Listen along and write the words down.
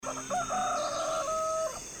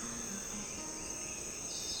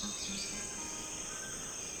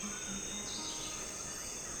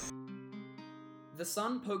The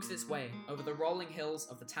sun pokes its way over the rolling hills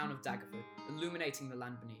of the town of Daggerford, illuminating the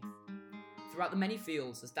land beneath. Throughout the many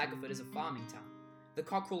fields, as Daggerford is a farming town, the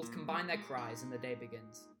cockerels combine their cries and the day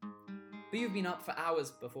begins. But you've been up for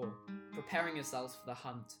hours before, preparing yourselves for the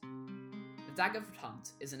hunt. The Daggerford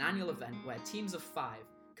Hunt is an annual event where teams of 5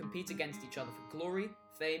 compete against each other for glory,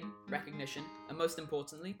 fame, recognition, and most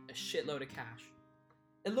importantly, a shitload of cash.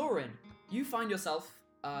 Ilorin, you find yourself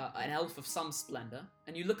an elf of some splendor,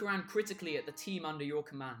 and you look around critically at the team under your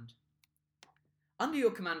command. Under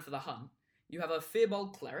your command for the hunt, you have a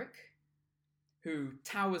fearbold cleric who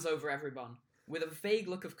towers over everyone with a vague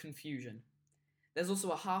look of confusion. There's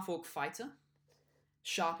also a half-orc fighter,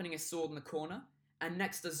 sharpening his sword in the corner, and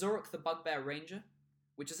next to Zorok the Bugbear Ranger,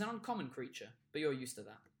 which is an uncommon creature, but you're used to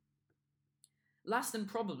that. Last and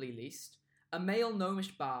probably least, a male gnomish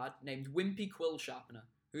bard named Wimpy Quill Sharpener,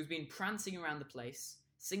 who's been prancing around the place,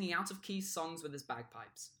 singing out-of-key songs with his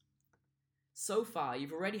bagpipes. So far,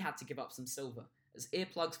 you've already had to give up some silver, as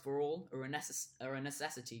earplugs for all are a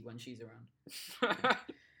necessity when she's around.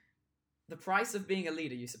 The price of being a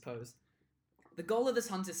leader, you suppose. The goal of this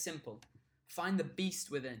hunt is simple. Find the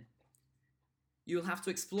beast within. You'll have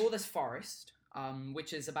to explore this forest,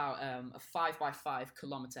 which is about a 5x5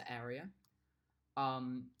 kilometer area,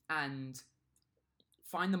 and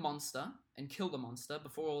find the monster and kill the monster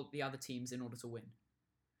before all the other teams in order to win.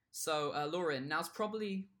 So, Lauren, now's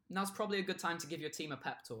probably a good time to give your team a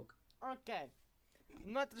pep talk. Okay.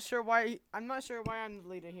 I'm not sure why I'm the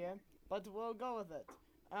leader here, but we'll go with it.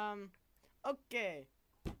 Okay.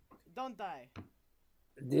 Don't die.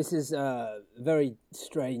 This is a very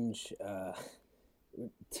strange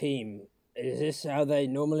team. Is this how they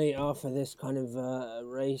normally are for this kind of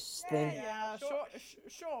race thing? Yeah,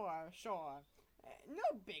 sure.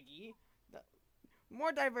 No biggie.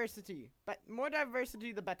 More diversity, but more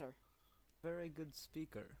diversity the better. Very good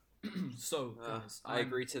speaker. So, guys, I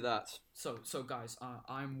agree to that. So guys,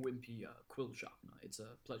 I'm Wimpy Quill Sharpener. It's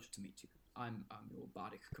a pleasure to meet you. I'm your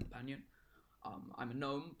bardic companion. I'm a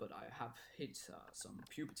gnome, but I have hit some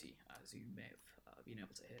puberty, as you may have been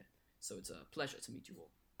able to hear. So it's a pleasure to meet you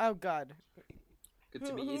all. Oh God. Good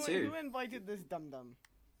to meet you too. Who invited this dum-dum?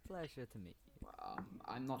 Pleasure to meet you.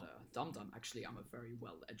 I'm not a dum-dum. Actually, I'm a very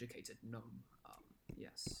well-educated gnome.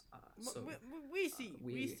 Yes. So we see.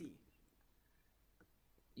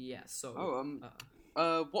 Yeah. So.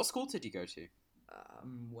 What school did you go to?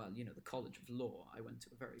 Well, the College of Law. I went to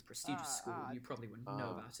a very prestigious school. You probably wouldn't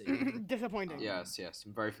know about it. Disappointing. Yes,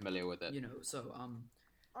 I'm very familiar with it.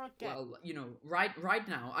 Okay. Well, right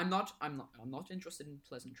now, I'm not interested in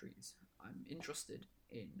pleasantries. I'm interested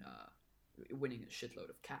in winning a shitload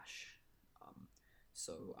of cash.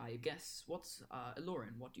 So I guess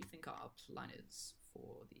Elorin, what do you think our plan is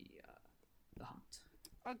for the hunt?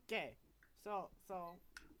 Okay. So,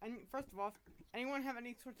 and first of all, anyone have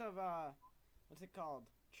any sort of what's it called?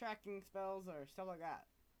 Tracking spells or stuff like that?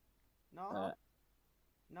 No?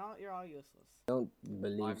 No, you're all useless. Don't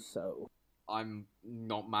believe so. I'm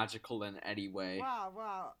not magical in any way.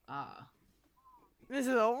 Wow. Ah. This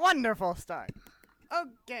is a wonderful start.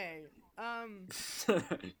 Okay.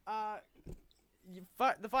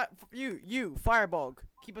 You, Fireball,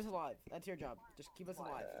 keep us alive. That's your job. Just keep us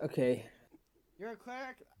alive. Okay. You're a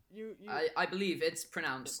cleric. You. I believe it's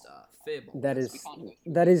pronounced Fearbold.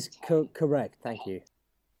 That is correct. Thank you.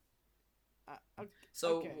 Okay.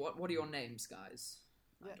 So okay. what are your names, guys?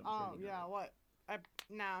 What?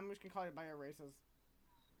 I'm just gonna call you by your races.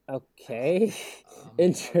 Okay.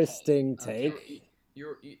 Interesting take.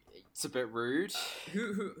 It's a bit rude.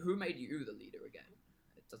 Who made you the leader again?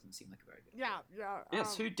 It doesn't seem like a very good. Yeah.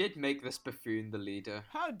 Yes, who did make this buffoon the leader?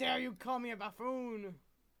 How dare you call me a buffoon?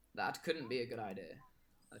 That couldn't be a good idea.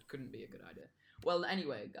 Well,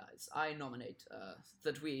 anyway, guys, I nominate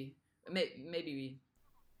that we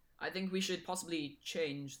I think we should possibly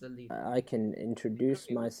change the leader. I can introduce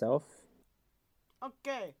myself.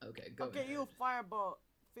 Okay. Okay, go ahead. Okay, you Fireball.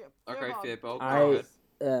 Okay, Fearball. I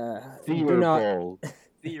do not.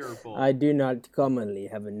 Fearball. I do not commonly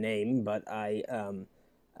have a name, but I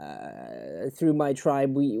through my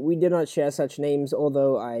tribe we do not share such names.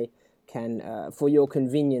 Although I can, for your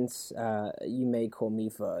convenience, you may call me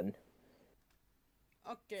Fern.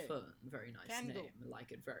 Okay. Fern, very nice Candle. name. I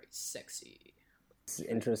like it, very sexy. It's an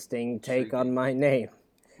interesting take on my name.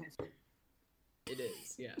 It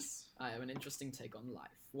is, yes. I have an interesting take on life.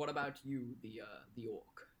 What about you, the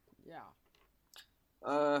orc?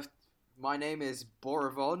 Yeah. My name is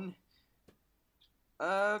Boravon.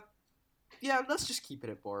 Yeah, let's just keep it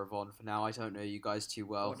at Boravon for now. I don't know you guys too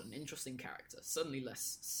well. What an interesting character. Certainly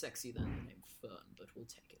less sexy than the name Fern, but we'll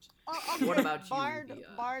take it. Okay. What about Bard, you?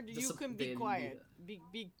 Bard, you can be quiet.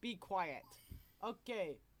 Be quiet.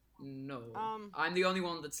 Okay. No. Um, I'm the only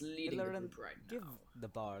one that's leading the Ilorin, group right now. give the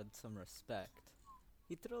bard some respect.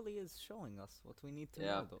 He truly is showing us what we need to Yeah.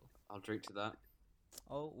 know, though. I'll drink to that.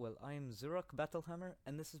 Oh, well, I am Zuruk Battlehammer,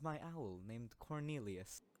 and this is my owl, named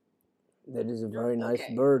Cornelius. That is a very nice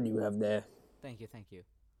Okay. bird you have there. Thank you, thank you.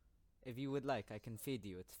 If you would like, I can feed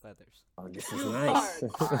you its feathers. Oh, this is You nice.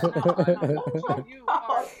 bard! you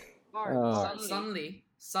are.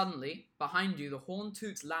 Suddenly, behind you, the horn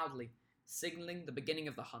toots loudly, signaling the beginning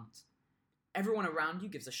of the hunt. Everyone around you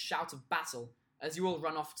gives a shout of battle as you all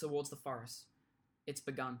run off towards the forest. It's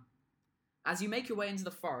begun. As you make your way into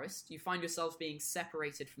the forest, you find yourself being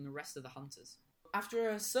separated from the rest of the hunters. After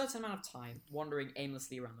a certain amount of time wandering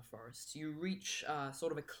aimlessly around the forest, you reach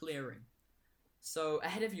sort of a clearing. So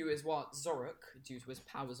ahead of you is what Zoruk, due to his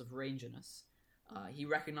powers of ranginess, he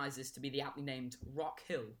recognizes to be the aptly named Rock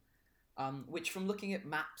Hill, which from looking at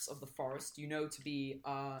maps of the forest, you know to be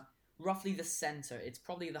roughly the center. It's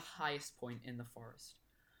probably the highest point in the forest.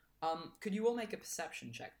 Could you all make a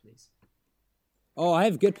perception check, please? Oh, I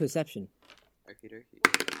have good perception. Okie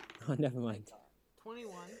dokie. Oh, never mind.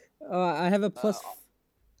 21. Oh, I have a plus.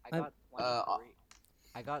 I got uh, 23.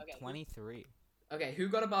 I got 23. Okay, who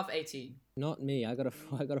got above 18? Not me. I got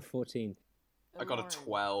a 14. I got a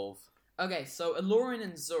 12. Okay, so Alorin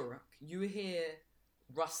and Zuruk, you hear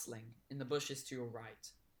rustling in the bushes to your right.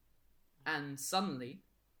 And suddenly,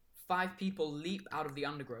 5 people leap out of the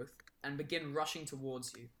undergrowth and begin rushing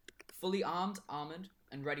towards you, fully armed, armored,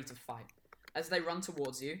 and ready to fight. As they run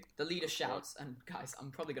towards you, the leader shouts, and guys,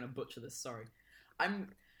 I'm probably going to butcher this, sorry.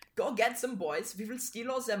 Go get some boys, we will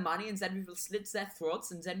steal all their money, and then we will slit their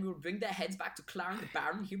throats, and then we will bring their heads back to Claren the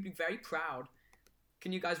Baron. He'll be very proud.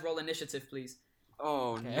 Can you guys roll initiative, please?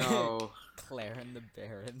 Oh Okay. no. Claire and the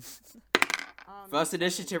Baron. First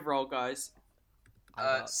initiative roll, guys. I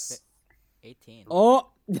got s- 18. Oh,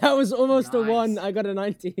 that was almost a Nice. 1. I got a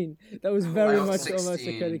 19. That was very got much almost a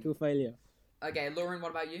 16. critical failure. Okay, Lauren,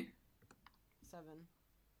 what about you? 7.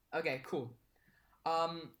 Okay, cool.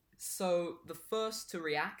 So the first to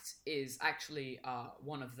react is actually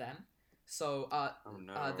one of them. So Oh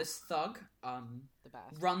no. this thug The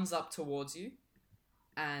best. runs up towards you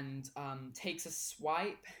and takes a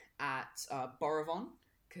swipe at Borovon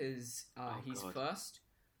because he's God. first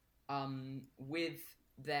with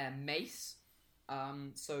their mace.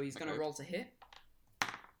 So he's gonna Okay. roll to hit.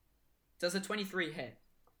 Does a 23 hit?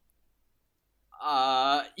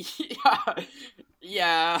 Yeah.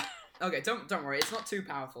 Yeah. Okay, don't worry. It's not too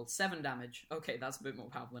powerful. 7 damage. Okay, that's a bit more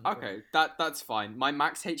powerful than I thought. Okay, that's fine. My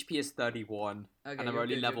max HP is 31, Okay, and I'm you're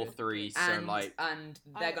only good, level you're good. 3, so And like,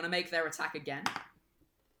 they're gonna make their attack again.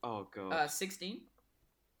 oh god. 16.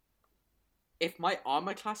 If my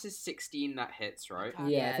armor class is 16, that hits, right? Attack.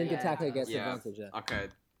 Yeah, I think yeah, attacker yeah. gets Yeah. advantage there. Okay.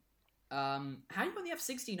 How do you only have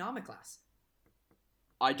 16 armor class?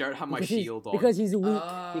 I don't have my Because he's- shield on. Because he's weak.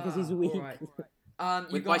 Because he's Ah, weak. alright. You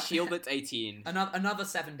With got my shield, it's 18. another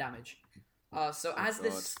 7 damage. So as God.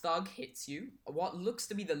 this thug hits you, what looks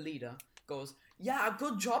to be the leader goes, "Yeah,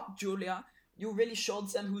 good job, Julia. You really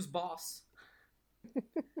showed them who's boss."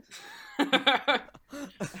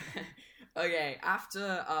 Okay,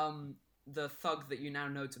 after the thug that you now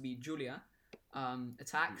know to be Julia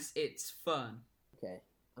attacks, it's Fern. Okay.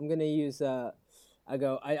 I'm gonna use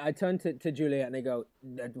I turn to Julia and I go,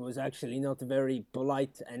 that was actually not very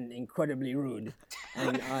polite and incredibly rude.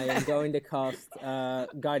 And I am going to cast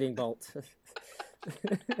Guiding Bolt.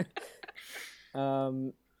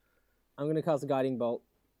 I'm gonna cast a Guiding Bolt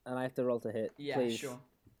and I have to roll to hit. Yeah, please. sure.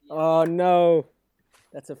 Oh no.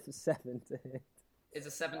 That's a 7 to hit. It's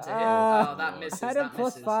a 7 to hit. Ah, Oh, that misses. I had a that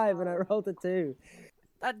plus misses. 5 and I rolled a 2.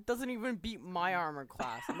 That doesn't even beat my armor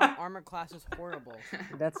class. My armor class is horrible.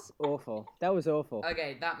 That's awful. That was awful.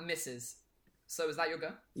 Okay, that misses. So is that your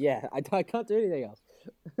go? Yeah, I can't do anything else.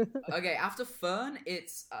 Okay, after Fern,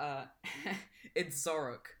 it's it's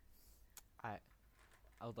Zoruk.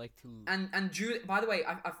 I would like to. And Julia. By the way,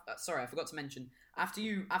 sorry, I forgot to mention. After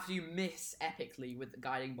you miss epically with the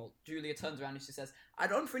guiding bolt, Julia turns around and she says, "I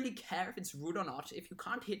don't really care if it's rude or not. If you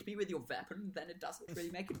can't hit me with your weapon, then it doesn't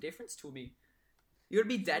really make a difference to me. You'll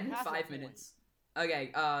be dead in Half a 5 point. minutes."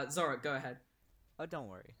 Okay, Zoruk, go ahead. Oh, don't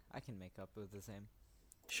worry. I can make up with the same.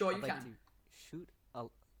 Sure, you I'd like can. to shoot a.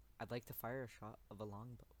 I'd like to fire a shot of a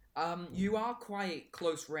longbow. You are quite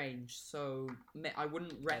close range, so I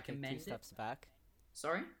wouldn't Could I take recommend 2 it. steps back?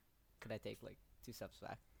 Sorry. Could I take like 2 steps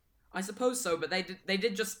back? I suppose so, but they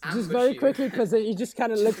did just ambush Just very you. quickly, because he just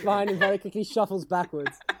kind of looks behind and very quickly shuffles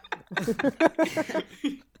backwards.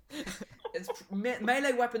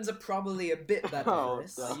 Melee weapons are probably a bit better Oh, for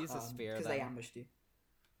this. I use a spear because they then. ambushed you.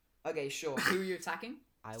 Okay, sure. Who are you attacking?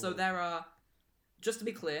 I So will- there are just to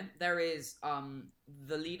be clear, there is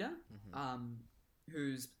the leader, Mhm.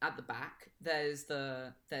 who's at the back. There's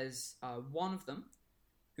one of them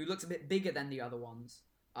who looks a bit bigger than the other ones,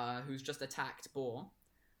 who's just attacked Boar.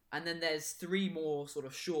 And then there's 3 more sort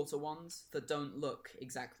of shorter ones that don't look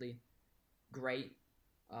exactly great,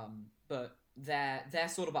 but they're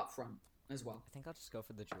sort of up front as well. I think I'll just go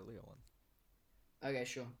for the Julia one. Okay,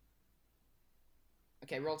 sure.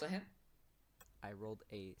 Okay, roll to hit. I rolled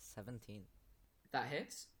a 17. That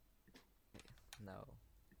hits. No.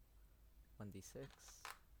 1d6.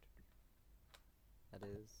 That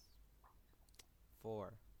is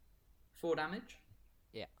 4. 4 damage.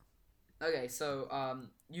 Yeah. Okay, so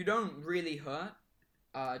you don't really hurt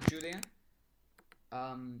Julia,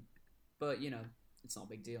 but you know it's not a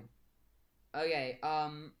big deal. Okay,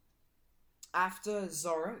 after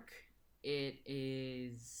Zorok, it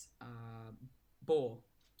is Boar.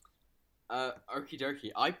 Okie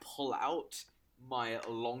dokie. I pull out my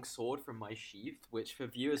longsword from my sheath, which for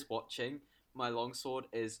viewers watching, my longsword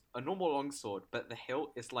is a normal longsword, but the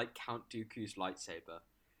hilt is like Count Dooku's lightsaber.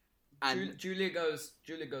 And Julia goes,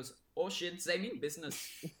 oh shit, they mean business.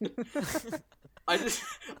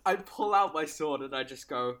 I pull out my sword and I just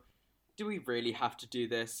go, do we really have to do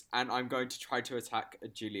this? And I'm going to try to attack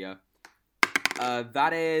Julia.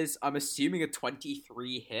 That is, I'm assuming a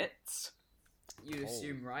 23 hit. You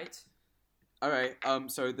assume right? Alright,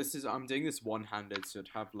 so I'm doing this one-handed, so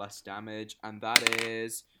it'd have less damage, and that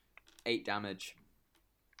is 8 damage.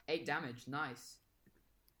 8 damage, nice.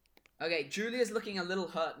 Okay, Julia's looking a little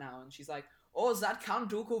hurt now, and she's like, oh, that Count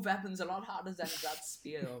Dooku weapon's a lot harder than that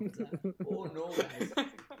spear over there. Oh no, guys.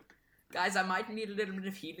 Guys, I might need a little bit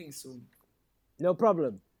of healing soon. No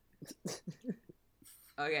problem.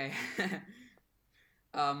 Okay.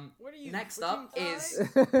 What are you? Next up switching is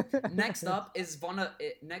next up is one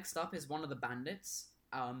of the bandits.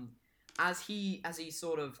 As he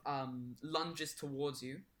sort of lunges towards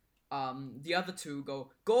you, the other 2 go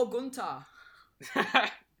Gunter.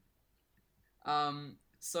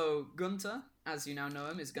 So Gunter, as you now know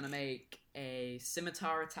him, is gonna make a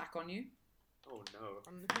scimitar attack on you. Oh no.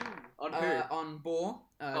 On who? On who? On Boar.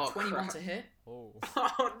 21 crap. to hit. Oh.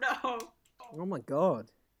 Oh no! Oh my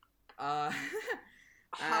god. Uh,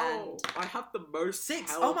 How? and I have the most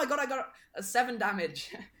 6. health. Oh my god, I got a 7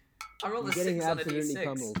 damage. I rolled You're a getting 6 on a absolutely d6.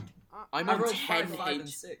 pummeled. I'm I on rolled 10 5, 5, and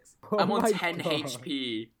H. 6. Oh I'm on my 10 God.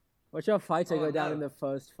 HP. Watch your fighter Oh, go down no. in the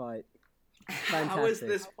first fight. How is Fantastic.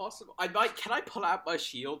 this possible? Can I pull out my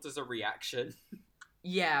shield as a reaction?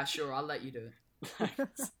 Yeah, sure, I'll let you do it.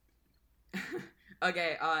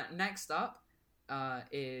 Okay, next up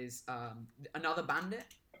is another bandit.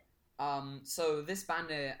 So this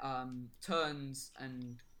bandit turns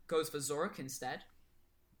and goes for Zorak instead.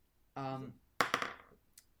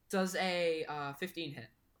 Does a 15 hit?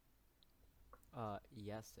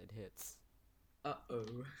 Yes, it hits. Uh-oh.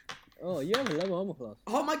 Oh, you have a low armor class.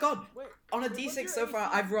 Oh my god! Wait, On a what's d6 your so far,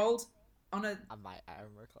 AC? I've rolled on a... My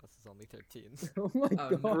armor class is only 13. Oh my Oh,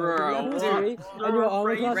 god. no. Bro, Level what? 3, and your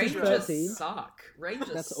armor class is Rangers 13. suck. Rangers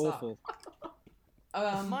That's suck. awful.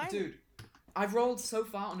 Mine- Dude, I've rolled so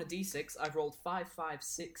far on a d6. I've rolled 5, 5,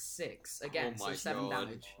 6, 6 again, Oh so my 7 God.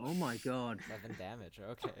 damage. Oh my god. 7 damage,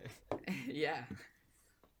 okay. Yeah.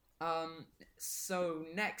 So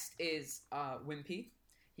next is Wimpy.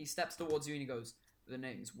 He steps towards you and he goes, "The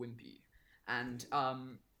name's Wimpy," and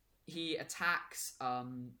he attacks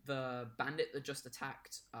the bandit that just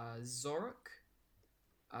attacked Zorok.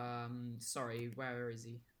 Sorry, where is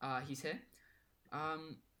he? He's here.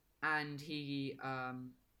 And he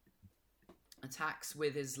attacks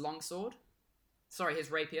with his longsword. Sorry,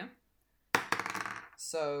 his rapier.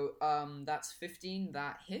 So that's 15.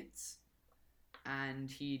 That hits, and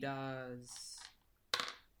he does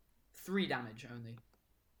 3 damage only.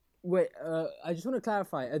 Wait, I just want to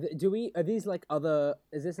clarify. Are these like other?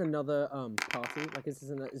 Is this another party? Like, is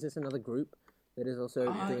this another group that is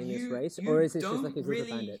also doing this race, you or is this just don't like a group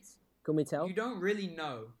really- of bandits? Can we tell? You don't really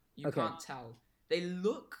know. You Okay. can't tell. They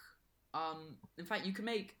look. In fact, you can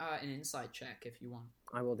make an insight check if you want.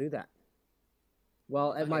 I will do that.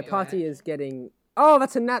 Well, Okay, my go party ahead. is getting. Oh,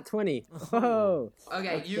 that's a nat 20. Oh.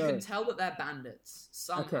 Okay, Let's you go. can tell that they're bandits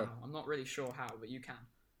somehow. Okay. I'm not really sure how, but you can.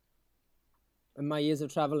 In my years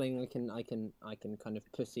of traveling, I can kind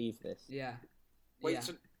of perceive this. Yeah. Wait,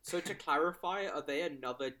 yeah. so to clarify, are they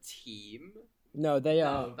another team? No, they No,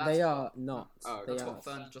 are. that's They what- are not. Oh, They That's are what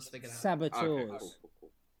Fern just figured out. saboteurs. Okay,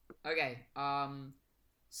 cool. Okay.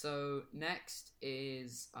 So next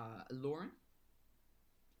is Lauren.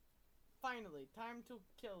 Finally, time to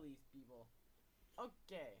kill these people.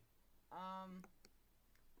 Okay. I'm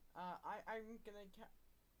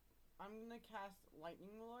gonna cast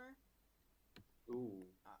lightning lure. Ooh.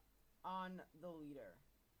 on the leader.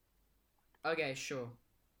 Okay, sure.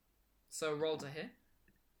 So roll to hit.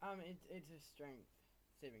 It's a strength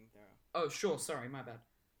saving throw. Oh, sure. Sorry, my bad.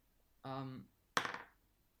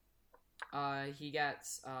 He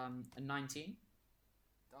gets a 19.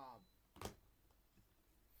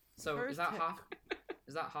 So is First that hit. half?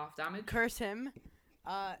 Is that half damage? Curse him.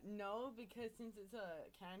 No, because since it's a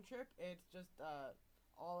cantrip, it's just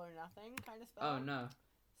all or nothing kind of spell. Oh no.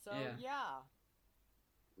 So yeah.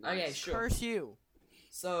 Nice. Okay, sure. Curse you.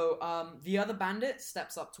 So the other bandit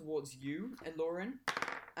steps up towards you, Elorin,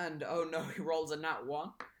 and oh no, he rolls a nat 1.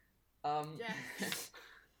 Yes.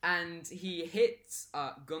 And he hits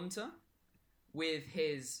Gunter with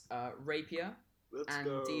his rapier Let's and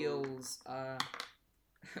go. deals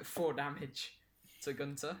 4 damage to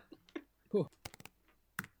Gunter. Whew.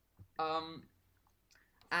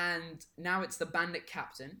 And now it's the bandit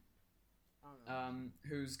captain, Oh, no.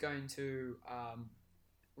 who's going to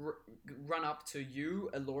run up to you,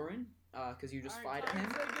 Elorin, because you just Alright, fired at time him,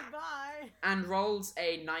 to say goodbye. and rolls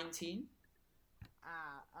a 19.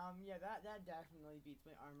 Yeah, that definitely beats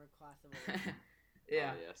my armor class of 11.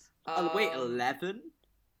 Yeah. Oh, yes. Wait, 11?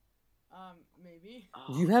 11? Maybe.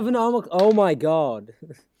 Oh. You have an armor. Oh my god.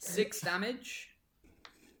 6 damage.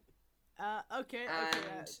 Okay,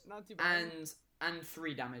 And not too bad. and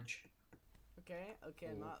 3 damage. Okay,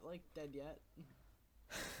 I'm not like dead yet.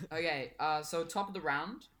 Okay, so top of the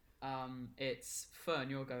round, it's Fern,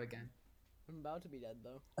 your go again. I'm about to be dead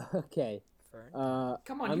though. Okay.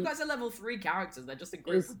 Come on, you I'm- guys are level 3 characters, they're just a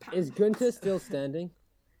group Is of bandits. Gunter still standing?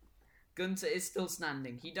 Gunter is still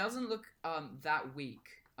standing. He doesn't look that weak.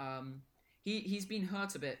 He's been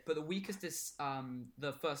hurt a bit, but the weakest is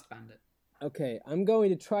the first bandit. Okay, I'm going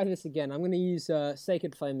to try this again. I'm going to use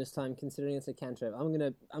Sacred Flame this time, considering it's a cantrip. I'm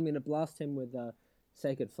gonna blast him with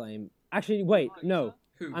Sacred Flame. Actually, wait, no.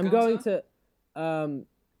 Who? I'm Gunter? going to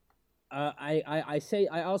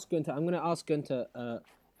I ask Gunter. I'm going to ask Gunter.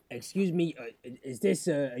 Excuse me, is this?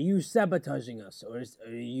 Are you sabotaging us, or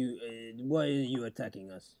are you? Why are you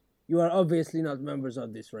attacking us? You are obviously not members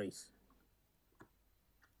of this race.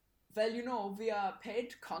 Well, we are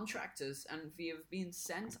paid contractors, and we have been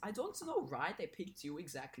sent. I don't know why they picked you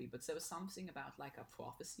exactly, but there was something about like a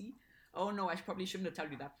prophecy. Oh no, I probably shouldn't have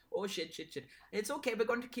told you that. Oh shit. It's okay, we're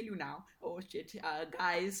going to kill you now. Oh shit,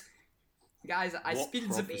 guys, I What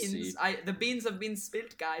spilled the prophecy? beans. The beans have been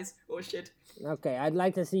spilled, guys. Oh shit. Okay, I'd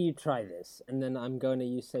like to see you try this, and then I'm going to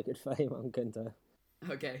use Sacred Flame on Gunter.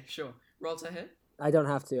 Okay, sure. Roll to hit. I don't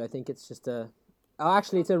have to. I think it's just a. Oh,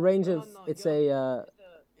 actually, it's a range of. No, It's you a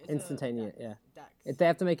It's instantaneous. a Yeah, dex. they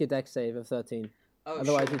have to make a dex save of 13. Oh,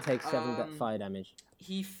 Otherwise, sure. he takes 7 fire damage.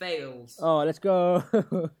 He fails. Oh, let's go.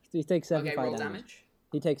 He takes 7 okay, fire roll damage. damage.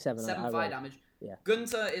 He takes 7. 7 I fire rolled. damage. Yeah.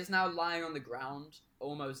 Gunter is now lying on the ground,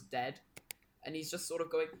 almost dead, and he's just sort of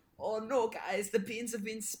going, "Oh no, guys, the beans have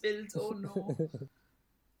been spilled. Oh no,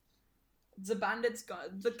 the bandits got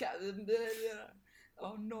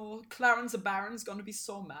oh no, Clarence the Baron's gonna be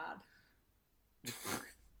so mad."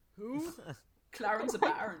 Who? Clarence the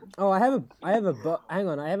Baron. Oh, I have a hang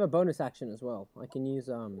on. I have a bonus action as well. I can use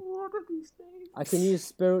What are these things? I can use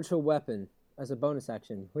Spiritual Weapon as a bonus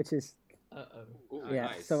action, which is Uh-oh. Ooh, yeah.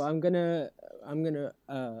 nice. So I'm gonna I'm gonna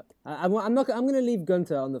leave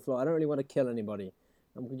Gunter on the floor. I don't really want to kill anybody.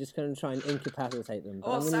 I'm just gonna try and incapacitate them. But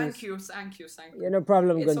Oh, I'm gonna thank use- you. Yeah, no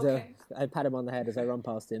problem, It's Gunter. okay. I pat him on the head as I run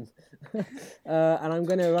past him, and I'm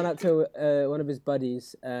gonna run up to one of his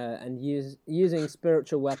buddies and using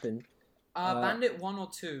Spiritual Weapon. Bandit 1 or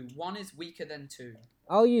 2. 1 is weaker than 2.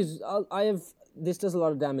 I have this does a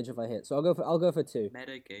lot of damage if I hit, so I'll go for 2.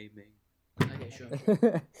 Metagaming. Okay,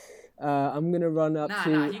 sure. I'm gonna run up to.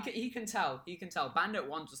 Nah, he can tell. He can tell. Bandit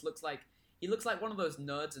 1 just looks like one of those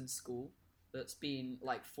nerds in school that's been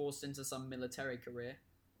like forced into some military career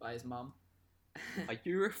by his mum. Are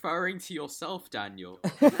you referring to yourself, Daniel?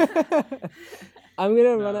 I'm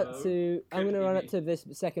gonna run No, up to. I'm couldn't gonna be run me. up to this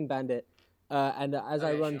second bandit, and as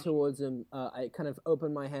I Okay, run sure. towards him, I kind of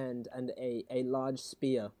open my hand, and a large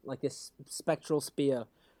spear, like this spectral spear,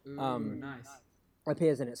 Ooh, nice.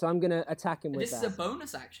 appears in it. So I'm gonna attack him with This is that. a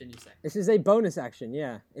bonus action, you say? This is a bonus action.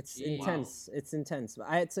 Yeah, it's Yeah. intense. It's intense.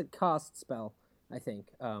 It's a cast spell, I think.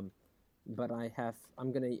 But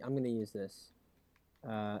I'm gonna use this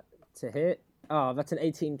to hit. Oh, that's an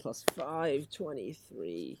 18 plus 5,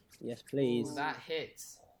 23. Yes, please. Ooh, that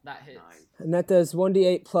hits. That hits. Nice. And that does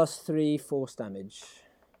 1d8 plus 3 force damage.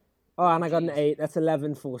 Oh, and I got an Jeez. 8. That's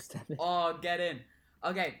 11 force damage. Oh, get in.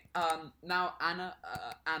 Okay. Now Anna,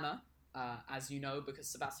 as you know, because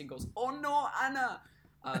Sebastian goes, "Oh no, Anna,"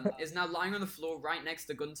 is now lying on the floor right next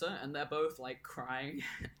to Gunter, and they're both like crying.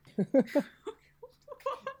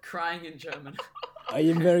 crying in German. I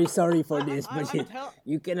am very sorry for this, I'm but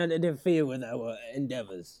you cannot interfere with our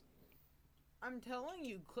endeavors. I'm telling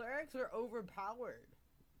you, clerics are overpowered.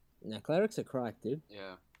 Now, clerics are cracked, dude.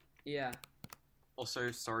 Yeah. Yeah.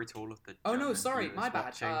 Also, sorry to all of the. Oh no, German sorry, viewers my bad.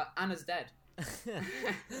 watching. Anna's dead.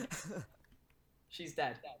 She's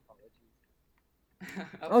dead.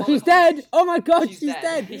 Oh, she's dead! Oh my god, she's She's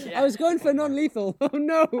dead! dead. Yeah. I was going for non-lethal. Oh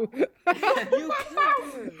no! You killed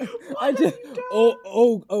her. I just.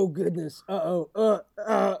 Oh goodness.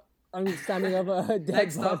 I'm standing over her dead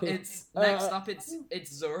Next up, body.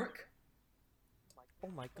 it's Zurich. Oh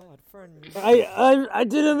my god, Fern. I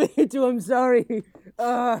didn't mean to. I'm sorry.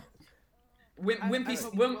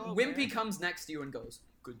 Wimpy comes next to you and goes,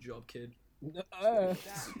 "Good job, kid."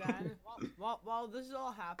 Dan, while this is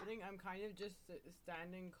all happening, I'm kind of just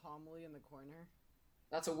standing calmly in the corner.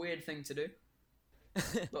 That's a weird thing to do,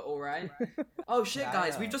 but all right. Oh shit, Yeah,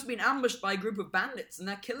 guys, yeah. we've just been ambushed by a group of bandits and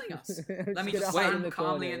they're killing us. Let me Just just get out stand in the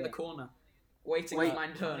calmly corner, in the yeah. corner, waiting Wait, for my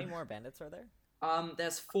How many turn. more bandits are there?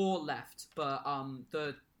 There's 4 left, but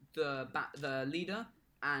the leader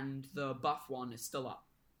and the buff one is still up.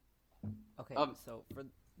 Okay, so for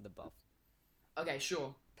the buff, Okay,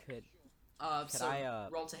 sure. could So I,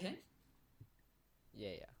 roll to hit.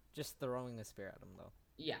 yeah, just throwing a spear at him though.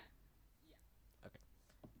 Yeah,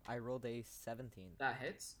 I rolled a 17. that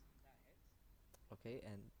hits. Okay,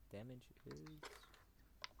 and damage is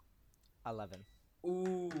 11.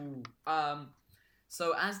 Ooh.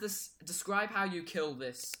 So as this, describe how you kill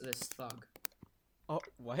this thug. Oh,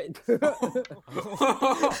 what?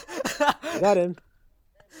 Got him.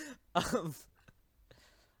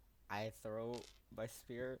 I throw my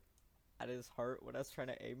spear at his heart when I was trying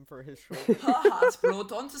to aim for his shoulder. Heart, bro,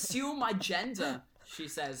 don't assume my gender. She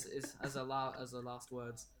says as her last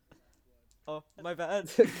words. Oh, my bad.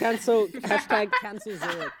 Cancel. Hashtag cancel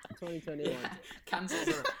Zurich 2021. Cancel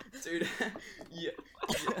Zurich, dude. Yeah.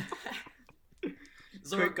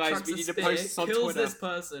 Quick, guys, chucks we a need to spear, post this on kills Twitter. this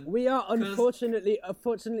person. We are unfortunately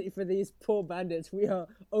for these poor bandits, we are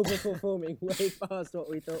overperforming way past what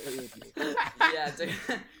we thought we would be. Yeah,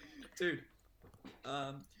 dude.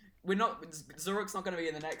 We're not. Zurich's not going to be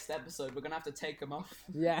in the next episode. We're going to have to take him off.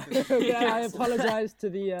 Yeah, yeah. I apologize to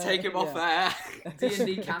the. Take him off air.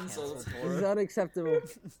 D&D cancelled. This is unacceptable.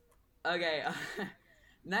 Okay.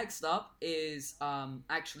 Next up is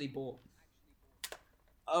actually Boar.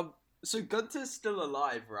 So Gunter's still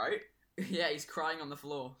alive, right? Yeah, he's crying on the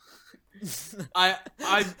floor. I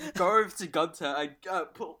go over to Gunter. I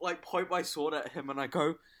point my sword at him, and I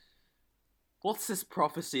go, "What's this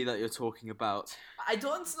prophecy that you're talking about?" I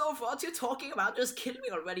don't know what you're talking about. Just kill me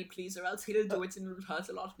already, please, or else he'll do it and it'll hurt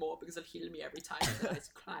a lot more because he'll heal me every time I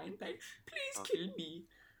cry in pain. Please kill me.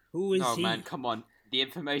 Who is No, he? man, come on. The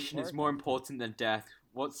information is more important than death.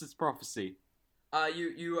 What's this prophecy?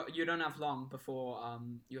 You don't have long before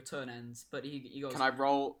your turn ends, but he goes. Can I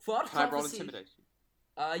roll? What Can I roll prophecy? intimidation?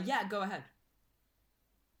 Yeah, go ahead.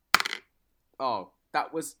 Oh,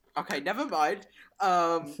 that was okay. Never mind.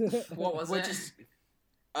 What was which it? is,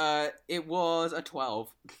 it was a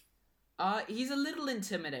 12. He's a little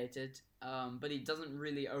intimidated, but he doesn't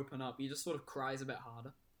really open up. He just sort of cries a bit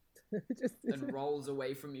harder and rolls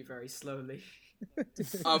away from you very slowly.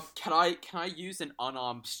 Can I use an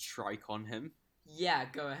unarmed strike on him? Yeah,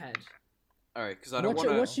 go ahead. Alright, because I don't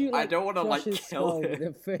want to. I don't want to crush his kill skull with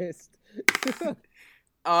him. a fist.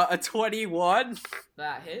 A 21.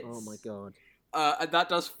 That hits. Oh my god. And that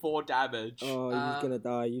does 4 damage. Oh, he's gonna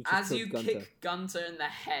die. You just As killed you Gunter. kick Gunter in the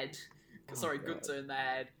head, God. Gunter in the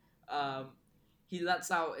head, he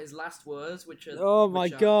lets out his last words, which are. Oh my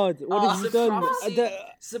which are, god! What have you "It's a done? prophecy.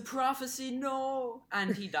 It's a prophecy, no!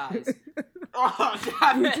 And he dies. Oh,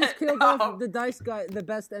 damn You it! just killed No. off the dice guy, the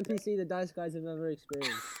best NPC the dice guys have ever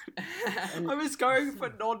experienced. I was going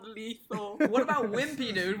for non-lethal. What about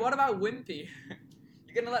Wimpy, dude? What about Wimpy?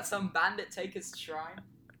 You're gonna let some bandit take his shrine?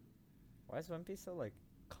 Why is Wimpy so, like,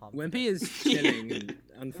 confident? Wimpy is chilling and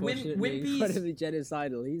unfortunately Wimpy's- incredibly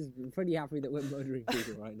genocidal. He's pretty happy that we're murdering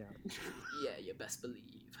people right now. Yeah, you best believe.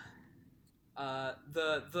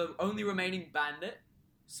 The only remaining bandit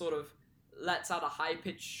sort of lets out a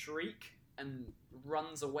high-pitched shriek and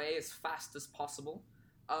runs away as fast as possible.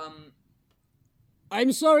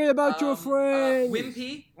 I'm sorry about your friend.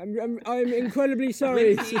 Wimpy. I'm incredibly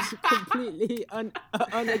sorry. Wimpy. It's completely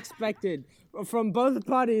unexpected from both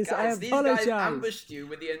parties. Guys, I these apologize. guys ambushed you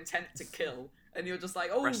with the intent to kill, and you're just like,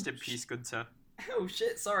 oh, Rest in peace, Gunter. Oh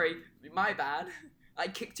shit, sorry, my bad. I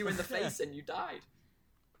kicked you in the face and you died.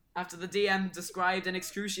 After the DM described in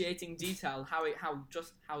excruciating detail how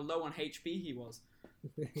low on HP he was.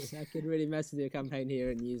 I could really mess with your campaign here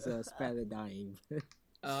and use Spare the Dying.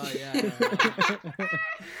 Oh yeah.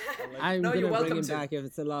 I'm No, you're gonna bring welcome him to. back if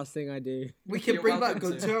it's the last thing I do. We can You're bring back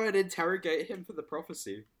welcome to. Gunter and interrogate him for the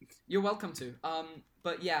prophecy. You're welcome to.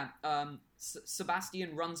 But yeah,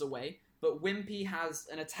 Sebastian runs away, but Wimpy has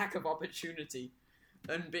an attack of opportunity,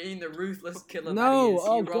 and being the ruthless killer that he is,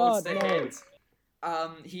 he rolls to hit.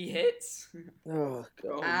 He hits, Oh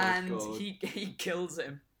god. Oh and my God. he kills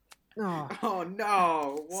him. Oh. Oh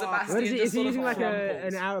no! What? Sebastian What is he? just Is he sort of using like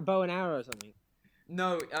crumples. an arrow, bow and arrow or something?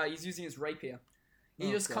 No, he's using his rapier. He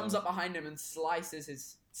Oh, just comes God. up behind him and slices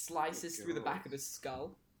through the God. back of his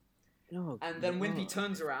skull. Oh, And then Wimpy God.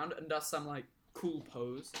 turns around and does some like cool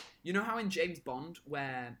pose. You know how in James Bond,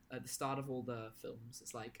 where at the start of all the films,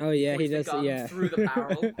 it's like Oh yeah, he points the does. gun Yeah. through the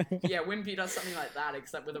barrel. Yeah, Wimpy does something like that,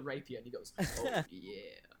 except with a rapier, and he goes, "Oh yeah."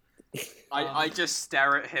 I just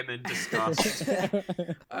stare at him in disgust.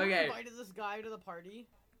 Okay. Invited this guy to the party.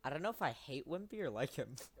 I don't know if I hate Wimpy or like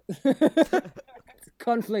him.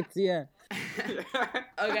 Conflict. Yeah.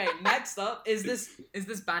 Okay. Next up is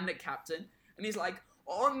this bandit captain, and he's like,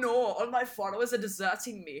 "Oh no, all my followers are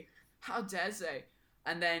deserting me. How dare they?"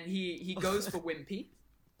 And then he goes for Wimpy.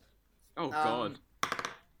 Oh God.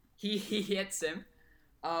 He hits him,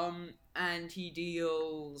 and he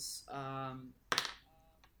deals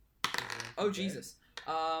oh Jesus,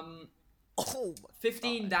 Oh,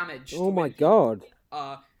 15 damage. Oh to my Wimpy. god.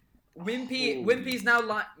 Wimpy's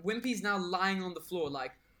now lying on the floor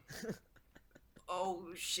like, oh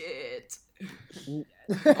shit.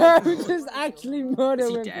 Just actually murder Is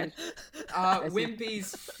he Wimpy. dead?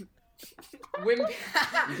 Wimpy's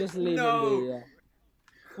Wimpy. Just leave No. him be. Yeah.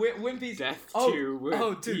 Wimpy's Death oh, to Wimpy.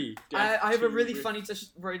 oh, dude, Death I have a to really Wimpy. funny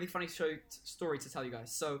story to tell you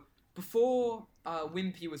guys. So before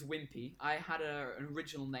Wimpy was Wimpy, I had an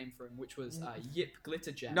original name for him, which was Yip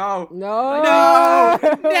Glittergem. No. No.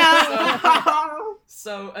 No.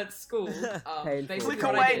 So at school, Painful. basically Click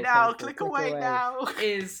what I away did now. Click Click away away. now.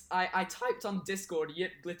 is I typed on Discord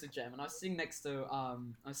Yip Glittergem, and I was sitting next to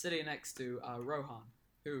Rohan,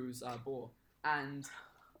 who's Boar, and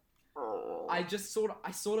I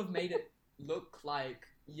sort of made it look like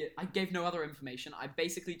I gave no other information. I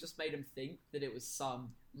basically just made him think that it was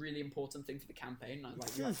some really important thing for the campaign. And I was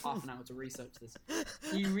like, you have half an hour to research this.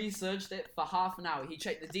 He researched it for half an hour. He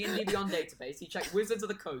checked the D&D Beyond database. He checked Wizards of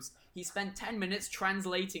the Coast. He spent 10 minutes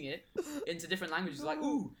translating it into different languages. Like,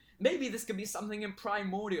 ooh, maybe this could be something in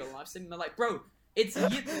primordial. And I was sitting there like, bro, it's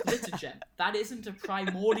Yip Glittergem. That isn't a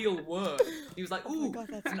primordial word. He was like, ooh. Oh my God,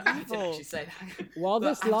 that's no, I didn't evil. actually say that. While But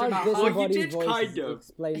this after large about- Well, you busybody did voice kind is of.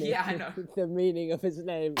 explaining Yeah, I know. the meaning of his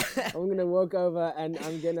name, I'm gonna walk over and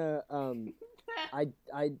I'm gonna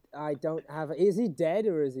I don't have. Is he dead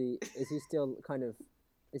or is he still kind of?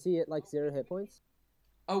 Is he at like 0 hit points?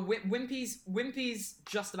 Oh, Wimpy's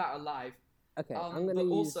just about alive. Okay, I'm But gonna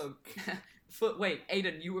use. also, wait,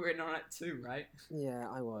 Aiden, you were in on it too, right? Yeah,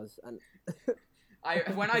 I was, and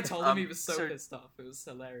When I told him, he was so so- pissed off. It was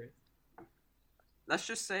hilarious. Let's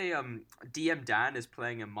just say DM Dan is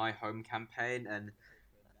playing in my home campaign, and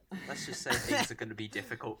let's just say things are going to be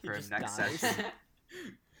difficult He for him just next dies. session.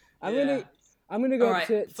 I'm Yeah. gonna go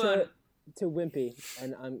Alright, fun. to Wimpy,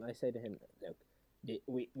 and I say to him, look,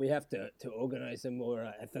 we have to organize a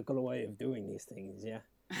more ethical way of doing these things. Yeah,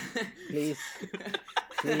 please,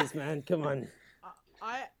 man, come on.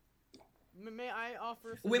 May I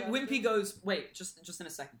offer? a Wimpy suggestion? goes, wait, just in a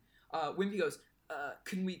second. Wimpy goes,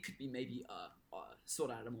 could we maybe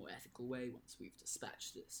sort out a more ethical way once we've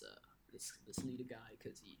dispatched this leader guy,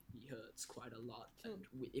 because he hurts quite a lot, and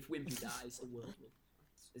if Wimpy dies, the world will.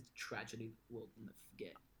 It's a tragedy we'll never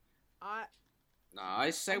forget. No, I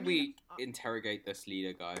say I mean, we interrogate this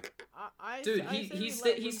leader guy. Dude, I say we he's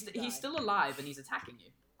let Wimpy die. he's still alive and he's attacking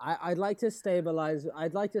you. I'd like to stabilize.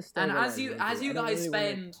 I'd like to stabilize. And as you Wimpy. I don't guys really wanna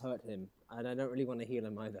spend, hurt him, and I don't really want to heal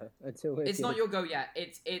him either. Until it's not your go yet.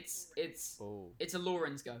 It's Oh. a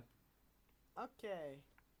Lauren's go. Okay.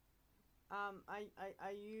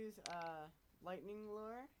 I use lightning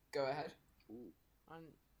lure Go ahead. on.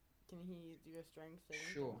 Can he do a strength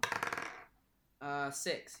saving? Sure.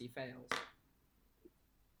 6. He fails.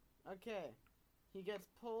 Okay. He gets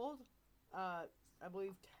pulled. I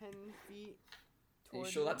believe 10 feet. Are you Toward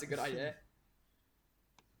sure me. that's a good idea?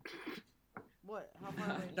 What? How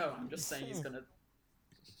far away? No, I'm just saying he's gonna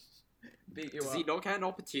beat you Does up. he not get an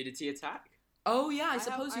opportunity attack? Oh yeah, I have-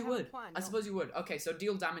 suppose I you have a would. plan, I don't- suppose you would. Okay, so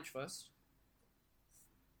deal damage first.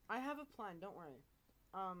 I have a plan. Don't worry.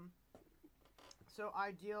 So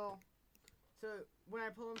I deal. So when I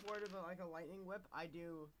pull him forward with a lightning whip, I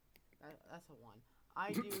do. That's a 1.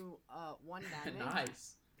 I do 1 damage.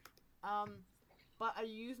 Nice. But I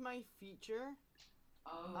use my feature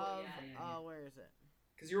Oh of where is it?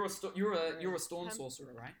 Because you're a storm Temp-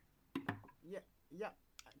 sorcerer, right? Yeah.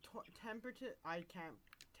 Temperature. I can't.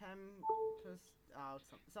 Tempest.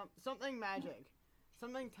 Something magic.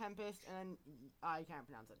 Something tempest, and I can't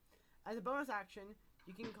pronounce it. As a bonus action,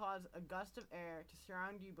 you can cause a gust of air to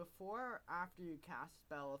surround you before or after you cast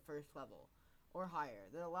spell of first level or higher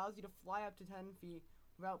that allows you to fly up to 10 feet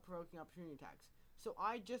without provoking opportunity attacks. So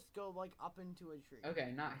I just go like up into a tree.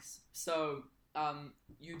 Okay, nice. So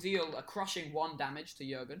you deal a crushing 1 damage to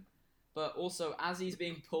Jurgen, but also as he's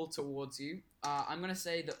being pulled towards you, I'm gonna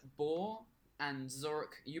say that Boar and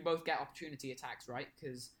Zorik, you both get opportunity attacks, right?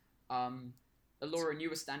 Because Allura and you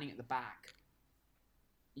were standing at the back.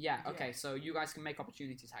 Yeah, okay, so you guys can make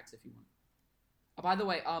opportunity attacks if you want. By the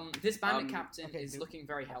way, this bandit captain is looking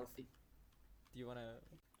very healthy. Do you wanna?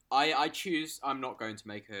 I choose. I'm not going to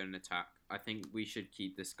make an attack. I think we should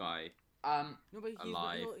keep this guy. No, but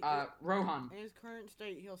alive. Rohan. In his current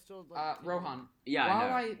state, he'll still. Like, Rohan.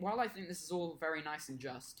 Yeah, while I think this is all very nice and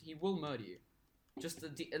just, he will murder you. Just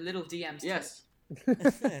a little DM's Yes.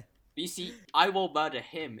 tip. BC, I will murder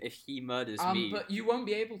him if he murders me. But you won't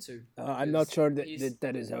be able to. I'm not sure that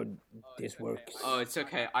is how this works. Oh, it's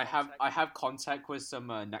okay. I have contact with some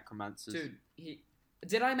necromancers. Dude,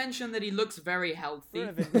 did I mention that he looks very healthy?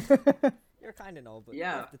 You're kind of old, but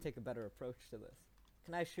Yeah. you have to take a better approach to this.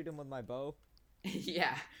 Can I shoot him with my bow?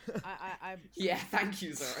 Yeah. I Yeah, thank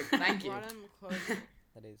you, Zorik. Thank you. brought him close.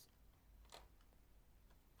 That is.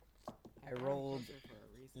 I rolled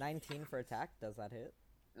 19 for attack. Does that hit?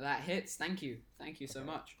 That hits. Thank you. Thank you so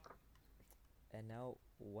much. And now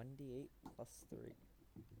 1d8 plus 3.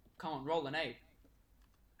 Come on, roll an 8.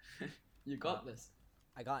 You got this.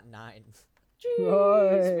 I got 9.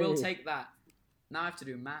 Right. We'll take that. Now I have to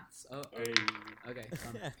do maths. Oh. Okay.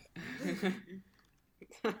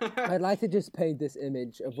 I'd like to just paint this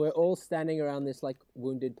image of we're all standing around this like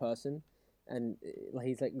wounded person, and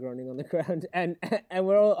he's like groaning on the ground, and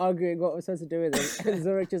we're all arguing what we're supposed to do with him. And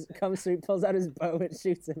Zorik just comes through, pulls out his bow, and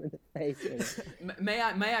shoots him in the face. May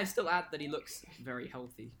I still add that he looks very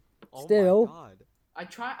healthy. Still? Oh my god. I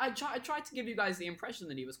tried to give you guys the impression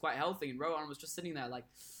that he was quite healthy, and Rohan was just sitting there like,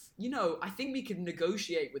 I think we could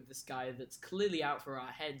negotiate with this guy that's clearly out for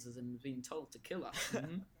our heads as in being told to kill us.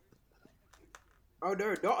 Mm-hmm. Oh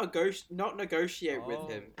no, not negotiate with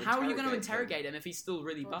him. How are you going to interrogate him if he's still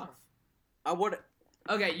really buff? I would.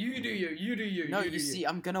 Okay, you do you. No, you see,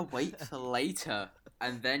 I'm gonna wait till later,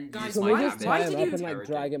 and then Guys, use Can my we just why tie did him you up and like interrogate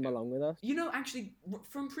drag him along with us? Actually,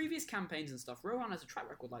 from previous campaigns and stuff, Rohan has a track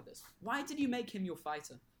record like this. Why did you make him your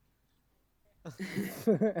fighter?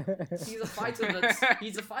 He's a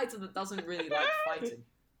fighter that doesn't really like fighting.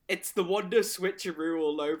 It's the Wonder Switcheroo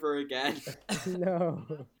all over again. No.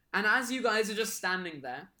 And as you guys are just standing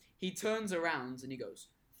there, he turns around and he goes,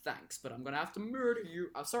 "Thanks, but I'm gonna have to murder you."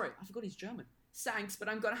 Oh, sorry, I forgot he's German. "Thanks, but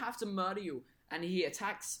I'm gonna have to murder you." And he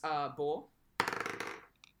attacks Boar.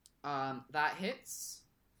 That hits.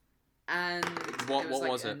 And What it was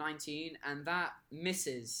was a it? 19, and that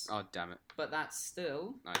misses. Oh damn it! But that's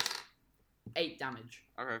still Nice. 8 damage.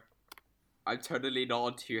 Okay. I'm totally not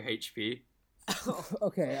on 2 HP.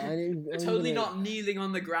 Okay, I'm Totally gonna- not kneeling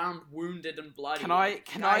on the ground, wounded and bloody. Can I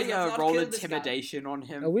Guys, let's not roll kill this guy. intimidation on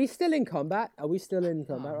him? Are we still in combat? Are we still in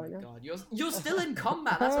Oh combat my right now? God, you're still in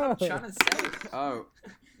combat. That's what I'm trying to say. Oh,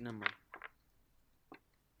 never mind.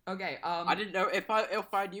 Okay. I didn't know if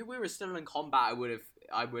I knew we were still in combat, I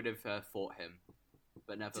would have fought him.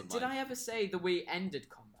 But never mind. Did I ever say that we ended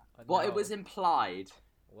combat? Well, No. it was implied.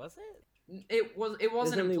 Was it? It wasn't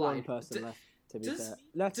There's only implied. one person left. To be does- fair,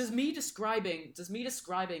 let's. Does me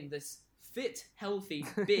describing this fit, healthy,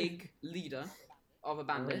 big leader of a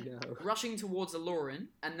bandit no. rushing towards Aloran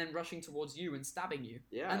and then rushing towards you and stabbing you,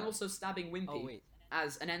 Yeah. and also stabbing Wimpy Oh wait.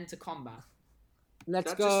 as an end to combat?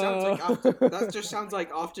 Let's That go. just sounds like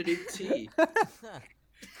afternoon tea.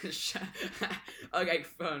 Okay,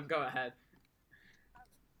 Fern, go ahead.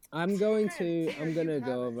 I'm gonna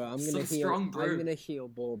go over. I'm Some gonna heal. strong brew. I'm gonna heal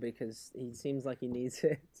Ball because he seems like he needs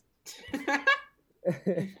it.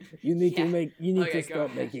 You need Yeah. You need Okay, to go stop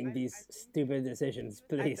ahead. making these stupid decisions,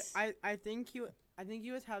 please. I think he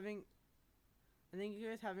was having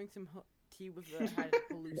some tea with the had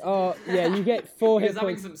hallucinations. Oh yeah, you get 4 He hit was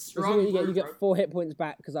having points. some That's strong what you brew, get bro. 4 hit points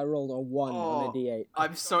back because I rolled a 1 on a Oh. d8.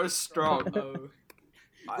 I'm so strong. Oh.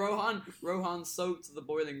 Rohan soaked the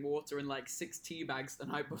boiling water in like 6 tea bags the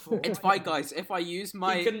night before. It's fine, guys. If I use He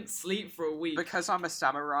my couldn't sleep for a week. because I'm a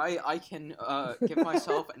samurai, I can give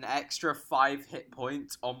myself an extra 5 hit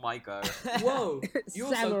points on my go. Whoa,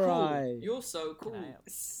 you're Samurai. so cool. You're so cool. Can I-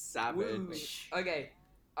 Savage. Okay,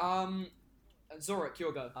 Zorik,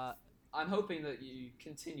 your go. I'm hoping that you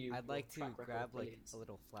continue. I'd your like to track record grab of like brilliance. a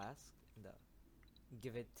little flask and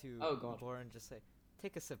give it to Oh, God. Boar and just say,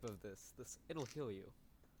 "Take a sip of this. It'll heal you."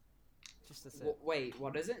 Just a sip. Wait,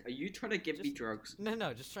 what is it? Are you trying to give me Just- drugs?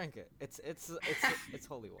 No, just drink it. It's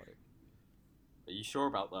holy water. Are you sure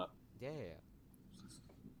about that? Yeah.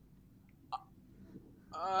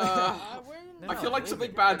 Where did I No, feel like drink something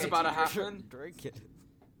it. bad's Okay, about to drink happen. Drink it.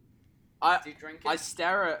 Do you drink it? I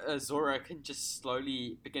stare at Zorak and just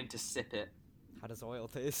slowly begin to sip it. How does oil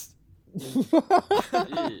taste?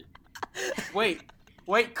 Ew.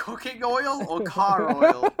 Wait, cooking oil or car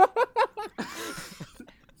oil?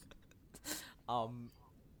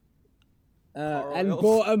 And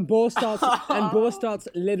oil. Boar starts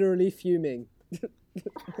literally fuming.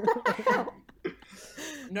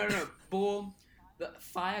 No. Boar. The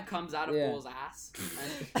fire comes out of Yeah. Boar's ass,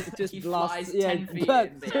 and Just he blast. flies Yeah, 10 feet but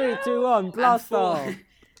in the 3, air. 2, 1, blast fall- off.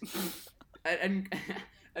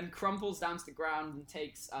 and crumples down to the ground and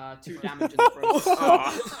takes 2 damage in the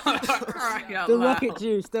process. Crying out The loud. rocket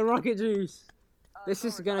juice. This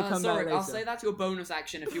is gonna come back Sorry, later. I'll say that's your bonus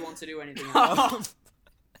action if you want to do anything else.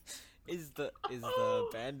 Is the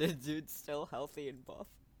bandit dude still healthy and buff?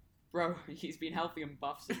 Bro, he's been healthy and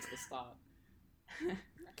buff since the start.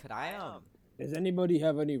 Could I Does anybody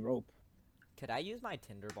have any rope? Could I use my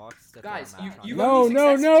tinderbox to Guys, throw a match on you- him? No, only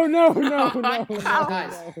no, success- no, no, no, no,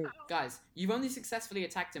 Guys. no. Guys, you've only successfully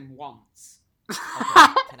attacked him once.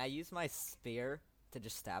 Okay, can I use my spear to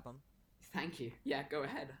just stab him? Thank you. Yeah, go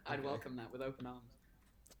ahead. I'd Okay. welcome that with open arms.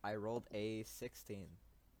 I rolled a 16.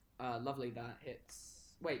 Lovely, that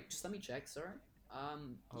hits. Wait, just let me check, sorry. Oh,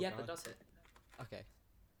 Yeah, God. that does hit. Okay.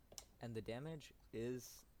 And the damage is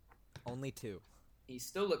only 2. He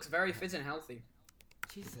still looks very fit and healthy.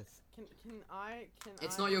 Jesus. Can I?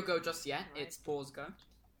 It's not your go just yet, Right. it's Paul's go.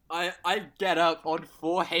 I get up on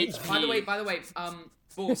 4 HP. By the way,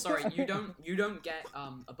 Paul, sorry, you don't get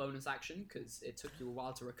a bonus action because it took you a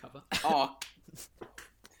while to recover. Oh.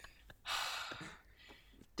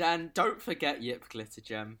 Dan, don't forget Yip Glitter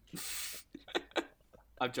Gem.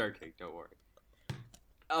 I'm joking, don't worry.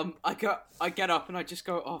 I get up and I just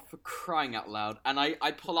go, oh, for crying out loud. And I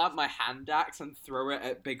pull out my hand axe and throw it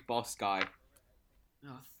at Big Boss Guy.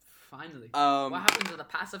 Oh, finally. What Um, happened to the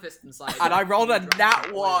pacifist inside? and I rolled a Drunk nat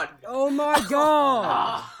away. 1. Oh my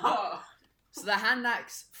god! So the hand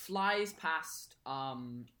axe flies past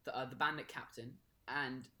the bandit captain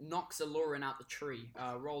and knocks Aloran out the tree.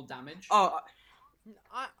 Roll damage. Oh,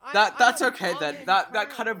 that's okay then. That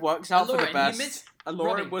kind of works out for the Aloran, he best. missed.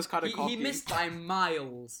 Aloran Robbie, was kind of cocky. he missed by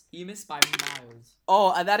miles.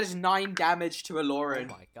 Oh, and that is 9 damage to Oh Aloran.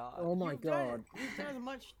 my god. Oh my god! You've done as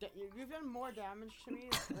much. You've done more damage to me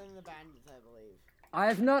than the bandits, I believe. I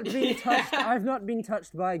have not been touched. I have not been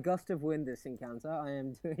touched by a gust of wind this encounter. I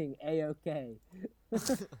am doing a-okay.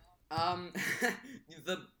 The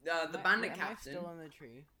bandit Am I captain still on the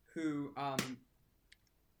tree? who Curse.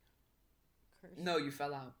 no, you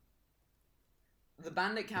fell out. The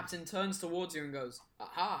bandit captain turns towards you and goes,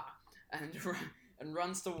 "Aha!" and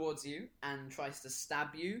runs towards you and tries to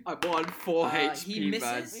stab you. I'm on 4 HP, he misses.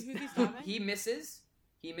 man. Wait, who's he stabbing? He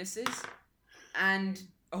misses, and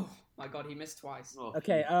oh my god, he missed twice. Oh,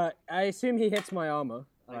 Okay, I assume he hits my armor.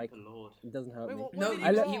 thank Like, the Lord. it doesn't hurt Wait, me. what No, did he, he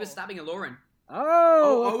was, roll? he was stabbing Aloran.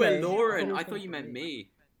 Oh, Oh, okay. and Lauren. Cool, I cool, thought you cool. meant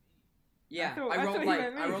me. Yeah, I rolled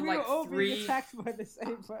like 3. attacked by the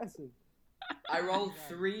same person. I rolled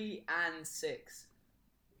 3 and 6.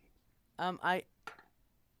 I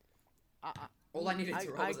All I needed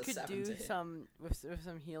to roll I was a could 7 do to hit. some with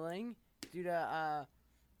some healing due to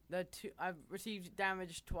the 2. I've received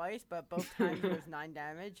damage twice, but both times it was 9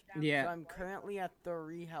 damage. So Yeah. I'm currently at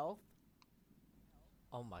 3 health.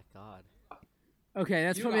 Oh my god. Okay,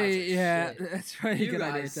 that's You probably guys are yeah. shit. That's probably a You good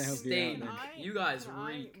idea guys to help you stink. out. Then. You guys can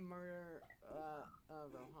reek. I murder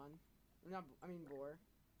Rohan? No, I mean Boar.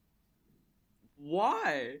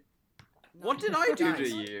 Why? No, What did I do to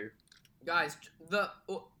Guys. you? Guys,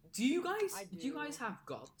 do you guys I do you do. guys have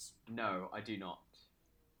gods? No, I do not.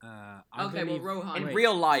 I Okay, well believe- Rohan. In Wait.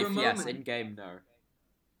 real life, for a yes. moment- In game, no.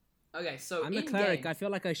 Okay, so I'm a in cleric. game, I feel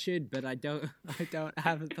like I should, but I don't. I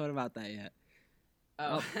haven't thought about that yet.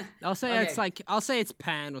 oh, I'll say Okay. it's like I'll say it's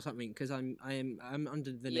Pan or something because I'm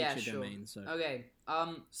under the Yeah, nature sure. domain. So Okay,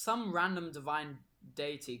 some random divine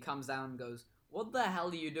deity comes down and goes, "What the hell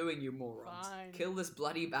are you doing, you morons? Fine. Kill this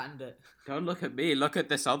bloody bandit!" Don't look at me. Look at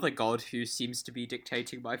this other god who seems to be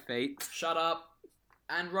dictating my fate. Shut up.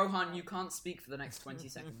 And Rohan, you can't speak for the next 20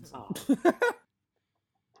 seconds. Oh.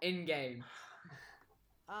 In game.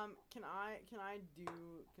 Can I do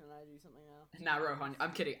something else? Nah, Rohan,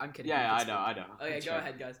 I'm kidding. Yeah, You I can know, speak. I know. Okay, It's go fine.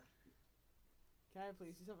 ahead, guys. Can I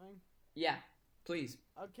please do something? Yeah, please.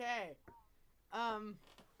 Okay.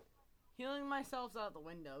 Healing myself's out the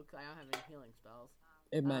window because I don't have any healing spells.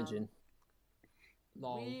 Imagine.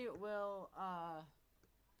 Lol. We will.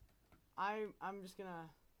 I'm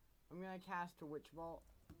gonna cast a Witch Bolt.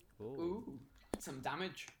 Ooh, some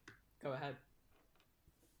damage. Go ahead.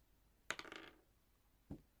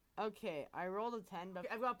 Okay, I rolled a 10, but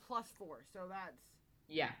I've got +4, so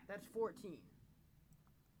Yeah. that's 14.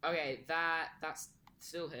 Okay, that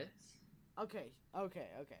still hits. Okay.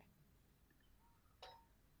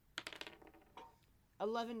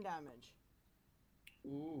 11 damage.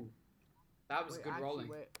 Ooh, that was good rolling.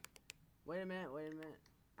 Wait a minute.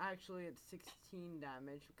 Actually, it's 16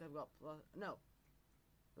 damage because I've got no.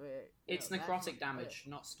 Wait. It's no, necrotic damage,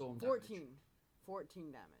 not storm 14. damage.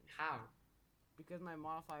 14 damage. How? Because my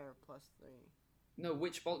modifier +3. No,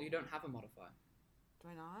 Witch Bolt, you don't have a modifier. Do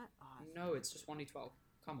I not? Oh, No, it's just 1d12.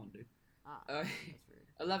 Come on, dude. that's rude.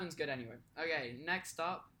 11's good anyway. Okay, next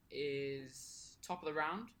up is top of the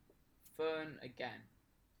round. Fern again.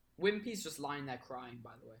 Wimpy's just lying there crying,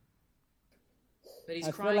 by the way. But he's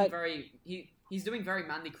I feel crying like- very... He's doing very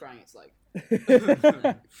manly crying. It's like...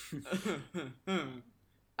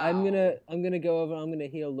 I'm Ow. gonna go over. I'm gonna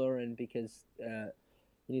heal Lauren because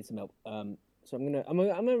he needs some help. So I'm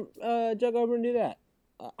gonna jog over and do that.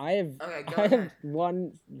 I have Okay, go I have ahead.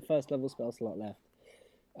 one first level spell slot left.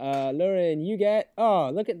 Lauren, you get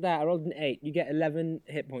look at that. I rolled an 8. You get 11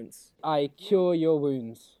 hit points. I cure your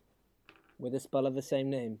wounds with a spell of the same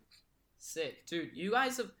name. Sick. Dude, you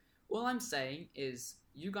guys have... All I'm saying is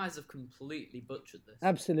you guys have completely butchered this.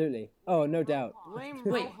 Absolutely. Oh, no doubt. Blame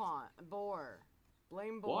Wait. Rohan. Boar.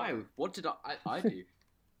 Blame Boar. Why? What did I do?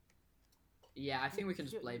 Yeah, I think we can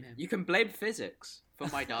just blame him. You can blame physics for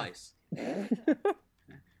my dice.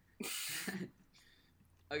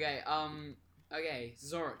 Okay,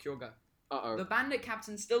 Zorak, your go. Uh-oh. The bandit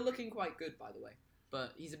captain's still looking quite good, by the way,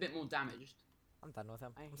 but he's a bit more damaged. I'm done with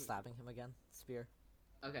him. I I'm hate- stabbing him again. Spear.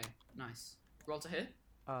 Okay, nice. Roll to hit.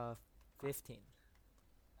 15.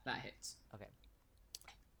 That hits.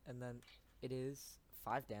 And then it is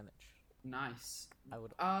 5 damage. Nice. I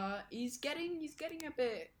would. He's getting a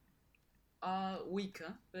bit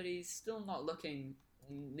weaker, but he's still not looking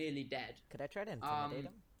nearly dead. Could I try to intimidate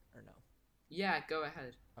him? Or no? Yeah, go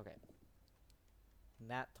ahead. Okay.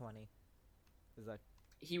 Nat 20. Is that.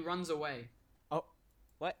 He runs away, Oh.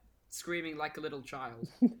 What? screaming like a little child.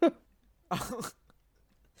 Oh. I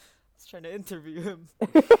was trying to interview him.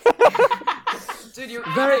 Dude, you're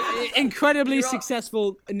incredibly You're all-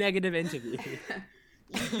 successful negative interview.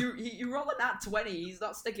 you roll a nat 20. He's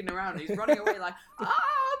not sticking around. He's running away like,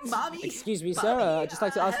 mommy. Excuse me, mommy, sir. I'd just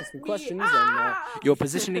like to ask you some help me, questions ah!" and your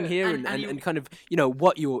positioning here And- and you- and kind of,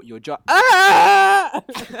 what your job. Ah!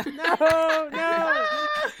 No.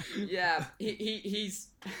 Yeah, he's.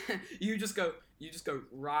 you just go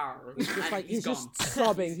rawr. He's just and like he's gone. just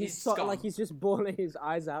sobbing. He's gone. like he's just bawling his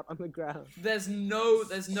eyes out on the ground. There's no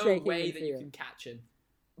shaking way in that you fear. can catch him.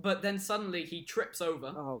 But then suddenly he trips over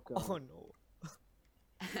Oh god. Oh no.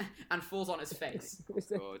 and falls on his face.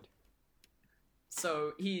 God.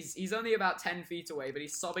 So he's only about 10 feet away, but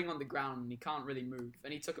he's sobbing on the ground and he can't really move.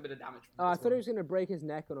 And he took a bit of damage from Oh, I as thought he well. was gonna break his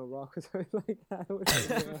neck on a rock or something like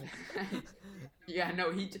that. Yeah,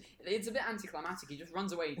 no, it's a bit anticlimactic. He just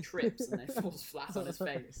runs away, he trips, and then falls flat on his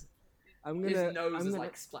face. His nose is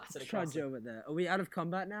like splattered across trudge it. over there. Are we out of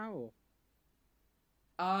combat now?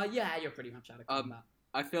 Or? Yeah, you're pretty much out of combat.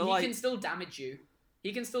 I feel He like can still damage you.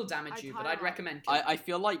 He can still damage you, but tie I'd him recommend I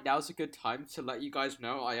feel like now's a good time to let you guys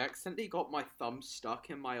know I accidentally got my thumb stuck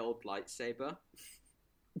in my old lightsaber.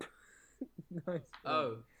 Nice.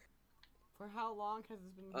 Oh, For how long has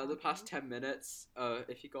this been The past happening? 10 minutes.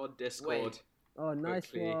 If you go on Discord, Wait. Oh, nice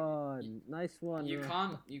Quickly. one. Nice one. you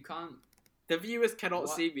can't. the viewers cannot What?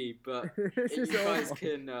 see me, but This you is guys awful.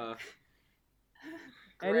 can.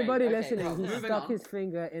 Anybody Great, okay, listening, well, he moving stuck on. his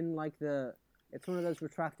finger in like the. It's one of those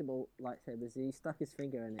retractable lightsabers. He stuck his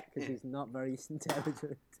finger in it because he's not very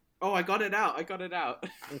intelligent. Oh, I got it out.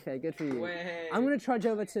 Okay, good for you. Wait. I'm gonna trudge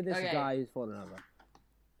over to this Okay. guy who's fallen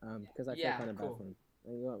over. Because I feel Yeah, kind of cool. bad for him.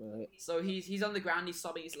 You got me, right? So he's on the ground. He's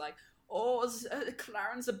sobbing. He's like, "Oh,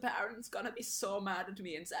 Clarence and Baron's gonna be so mad at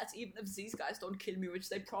me, and that's even if these guys don't kill me, which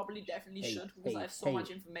they probably definitely Hey, should, because hey, I have so hey, much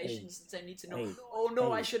information hey, that they need to know. hey, Oh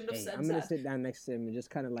no, I Hey, shouldn't have hey, said I'm gonna that." sit down next to him and just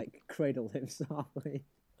kind of like cradle him softly.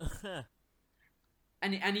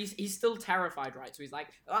 And he's still terrified, right? So he's like,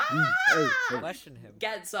 "Ah!" Hey, hey. Question him.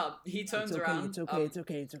 Gets up. He turns It's okay, around. It's okay. It's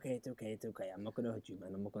okay. It's okay. It's okay. It's okay. I'm not gonna hurt you, man.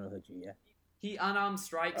 I'm not gonna hurt you. Yeah. He unarmed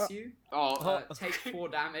strikes you. Oh, Take 4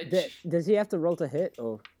 damage. Does he have to roll to hit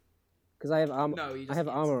or? Because I have armor. No, he I just have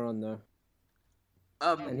hits. armor on though,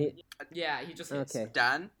 and he. Yeah, he just hits. Okay.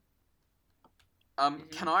 Dan.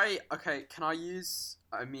 Mhm. Can I use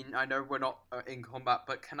I mean, I know we're not in combat,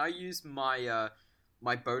 but can I use my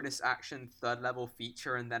my bonus action 3rd level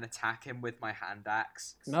feature and then attack him with my hand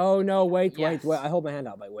axe? No, wait. Yes. I hold my hand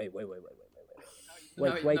out. Wait.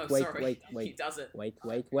 No, Wait. He doesn't. Wait.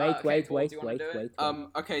 Okay, Paul, do you wanna do it?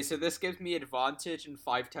 Okay, so this gives me advantage and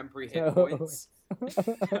 5 temporary hit No. points.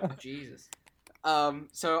 Jesus.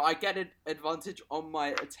 So I get an advantage on my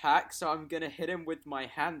attack, so I'm gonna hit him with my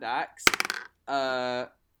hand axe.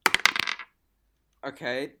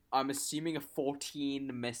 Okay, I'm assuming a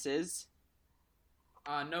 14 misses.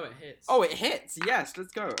 No, it hits. Oh, it hits! Yes,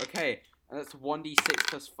 let's go. Okay, and that's 1d6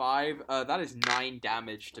 plus 5. That is 9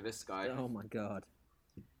 damage to this guy. Oh my god.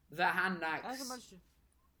 The hand That's a axe bunch.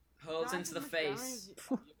 hurls That's into the a much face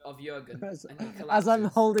damage. of Jurgen, As, and he collapses. as I'm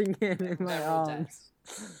holding him in my They're all arms.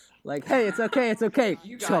 Like, hey, it's okay.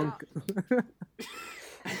 You got Chunk.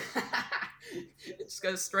 It just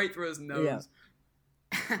goes straight through his nose.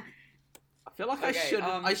 I feel like Okay,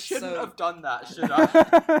 I shouldn't so- have done that, should I?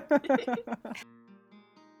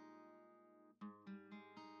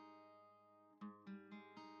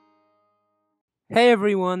 Hey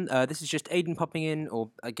everyone, this is just Aiden popping in,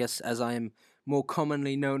 or I guess as I am more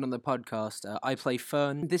commonly known on the podcast, I play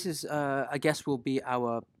Fern. This is, I guess, will be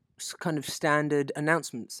our kind of standard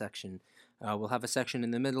announcement section. We'll have a section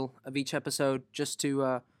in the middle of each episode just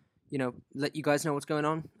to, let you guys know what's going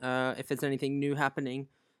on, if there's anything new happening,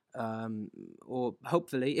 or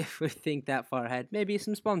hopefully, if we think that far ahead, maybe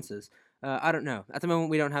some sponsors. I don't know. At the moment,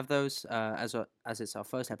 we don't have those, as it's our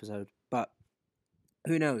first episode, but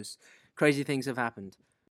who knows? Crazy things have happened.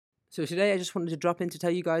 So today I just wanted to drop in to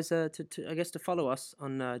tell you guys to follow us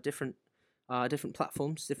on different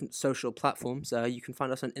platforms, different social platforms. You can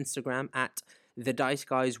find us on Instagram at the Dice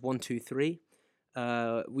Guys 123.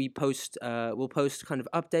 We'll post kind of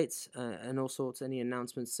updates and all sorts, any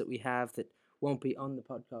announcements that we have that won't be on the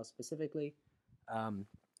podcast specifically.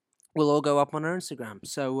 Will all go up on our Instagram.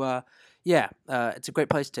 So, it's a great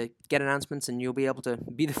place to get announcements, and you'll be able to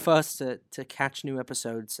be the first to catch new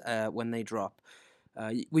episodes when they drop.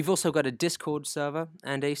 We've also got a Discord server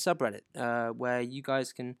and a subreddit where you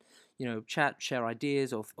guys can, chat, share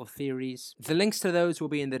ideas or theories. The links to those will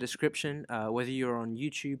be in the description, whether you're on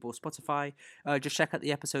YouTube or Spotify. Just check out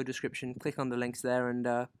the episode description, click on the links there, and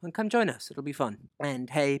come join us. It'll be fun. And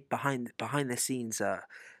hey, behind the scenes,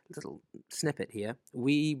 little snippet here.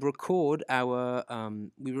 We record all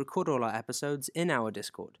our episodes in our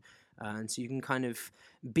Discord, and so you can kind of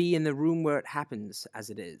be in the room where it happens as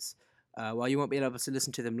it is. While you won't be able to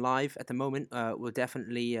listen to them live at the moment, we'll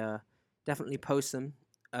definitely post them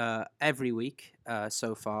every week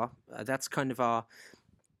so far. That's kind of our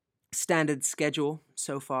standard schedule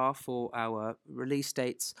so far for our release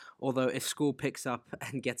dates, although if school picks up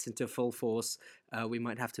and gets into full force, we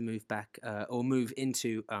might have to move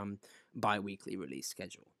into bi-weekly release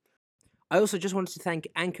schedule. I also just wanted to thank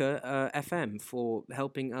Anchor FM for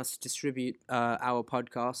helping us distribute our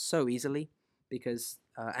podcast so easily, because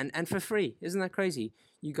and for free. Isn't that crazy?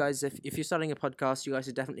 You guys, if you're starting a podcast, you guys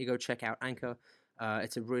should definitely go check out Anchor.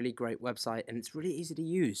 It's a really great website, and it's really easy to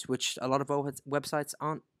use, which a lot of websites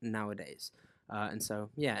aren't nowadays. And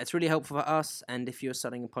so, yeah, it's really helpful for us, and if you're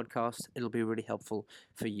starting a podcast, it'll be really helpful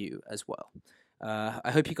for you as well.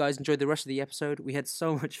 I hope you guys enjoyed the rest of the episode. We had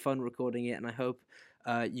so much fun recording it, and I hope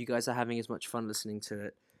you guys are having as much fun listening to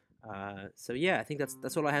it. So, yeah, I think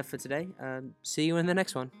that's all I have for today. See you in the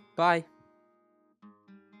next one. Bye.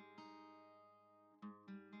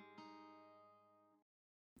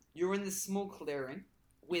 You're in this small clearing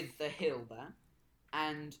with the hill there,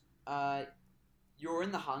 and you're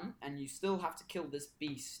in the hunt, and you still have to kill this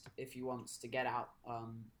beast if you want to get out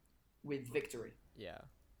with victory. Yeah.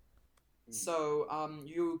 So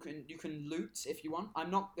you can loot if you want.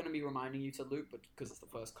 I'm not going to be reminding you to loot, but because it's the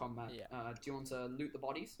first combat. Yeah. Do you want to loot the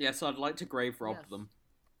bodies? Yes, I'd like to grave rob Yes. them.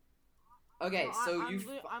 Okay, No, so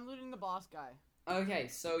I'm looting the boss guy. Okay,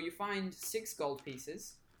 so you find 6 gold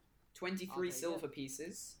pieces, 23 Okay, silver yeah.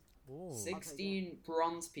 pieces, Ooh. 16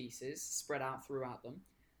 bronze pieces spread out throughout them.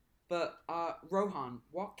 But Rohan,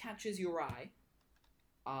 what catches your eye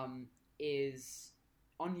is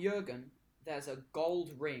on Jurgen there's a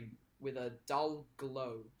gold ring with a dull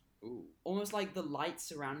glow. Ooh. Almost like the light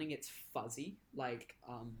surrounding it's fuzzy, like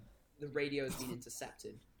the radio's been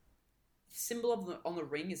intercepted. The symbol on the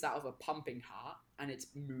ring is that of a pumping heart, and it's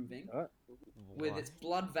moving, with its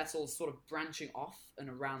blood vessels sort of branching off and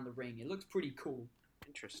around the ring. It looks pretty cool.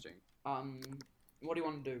 Interesting. What do you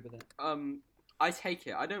want to do with it? I take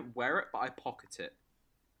it. I don't wear it, but I pocket it.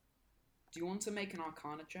 Do you want to make an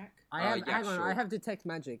Arcana check? Hang on, sure. I have Detect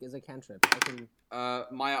Magic as a cantrip. I can...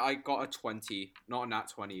 I got a 20, not a nat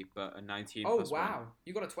 20, but a 19 Oh, plus wow. 1.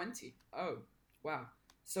 You got a 20. Oh, wow.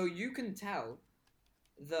 So you can tell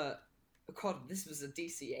that. God, this was a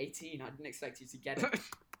DC 18. I didn't expect you to get it.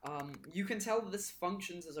 You can tell that this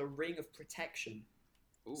functions as a ring of protection.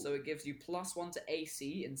 Ooh. So it gives you +1 to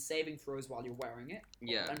AC in saving throws while you're wearing it.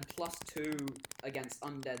 Yeah. And +2 against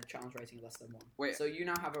undead challenge rating less than 1. Wait. So you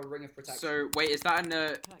now have a ring of protection. So wait, is that Can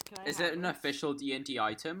I is have it an this? official D&D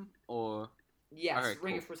item or? Yes, Okay,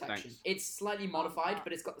 ring cool, of protection. thanks. It's slightly modified,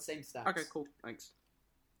 but it's got the same stats. Okay, cool. Thanks.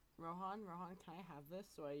 Rohan, can I have this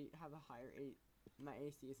so I have a higher my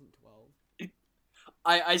AC isn't 12?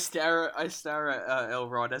 I stare at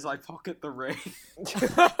Elrond as I pocket the ring.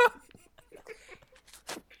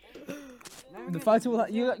 The fighter will.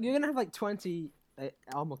 You're gonna have like 20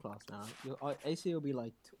 armor class now. Your AC will be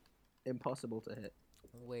like impossible to hit.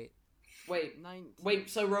 Wait. Wait, 19.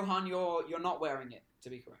 so Rohan, you're not wearing it,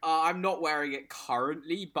 to be correct. I'm not wearing it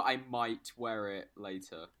currently, but I might wear it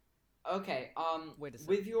later. Okay, Wait a sec.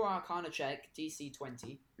 with your Arcana check, DC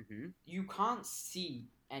 20, Mm-hmm. you can't see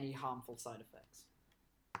any harmful side effects.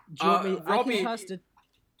 Do you want me? Robbie, I can cast it.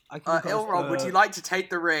 I can cast, Elrond, would you like to take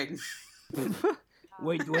the ring?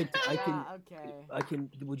 Wait, I can. Yeah, okay. I can.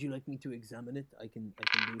 Would you like me to examine it? I can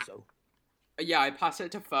do so. Yeah, I pass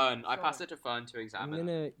it to Fern. I Sure. pass it to Fern to I'm examine.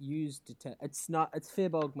 gonna use detect. It's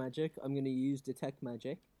Fearbog magic. I'm gonna use detect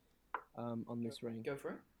magic, on this ring. Go for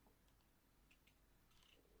it.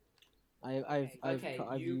 I've Okay,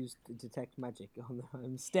 you- used detect magic on.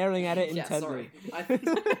 I'm staring at it Yeah, intently. sorry.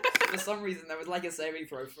 For some reason, there was like a saving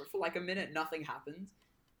throw. For like a minute, nothing happened.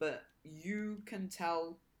 But you can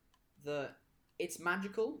tell that it's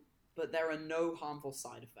magical, but there are no harmful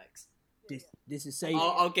side effects. This is safe.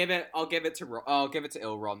 I'll give it to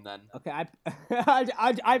Ilron then. Okay,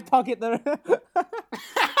 I pocket the.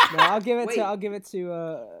 No, I'll give it Wait. to. I'll give it to.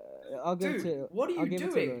 I'll give Dude, it to. what are I'll you give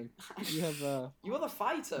it to doing? Lauren. You have. You're the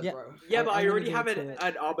fighter, Yeah. bro. Yeah, but I'm I gonna already give have it to-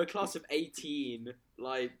 an armor class of 18.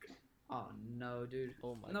 Like, Oh no, dude.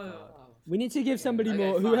 Oh my No. god. We need to give somebody Okay,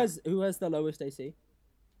 more. fine. Who has the lowest AC?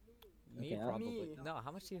 Me Okay, probably. Me. No,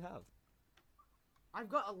 how much do you have? I've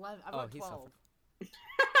got 11. I've Oh, got he's 12.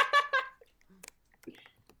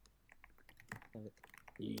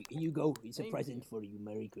 You go. It's a Thank present for you.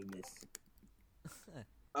 Merry Christmas.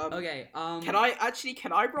 Okay.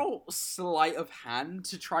 Can I roll sleight of hand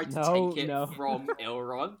to try to No, take it no. from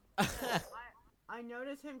Ilron? I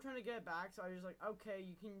noticed him trying to get it back, so I was like, okay,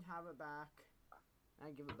 you can have it back. And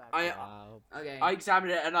I give it back. Wow. Okay. I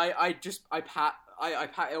examine it and I pat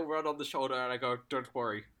Ilron on the shoulder and I go, "Don't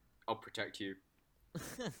worry, I'll protect you."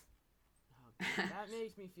 That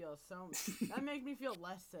makes me feel that makes me feel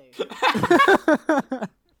less safe.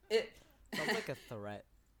 It, Sounds like a threat.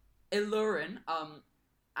 Ilurin,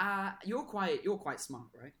 you're quite smart,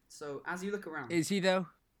 right? So as you look around, Is he though?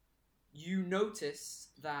 you notice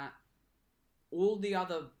that all the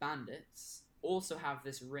other bandits also have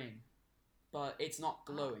this ring, but it's not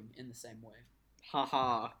glowing in the same way.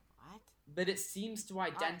 Haha. What? But it seems to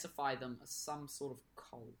identify them as some sort of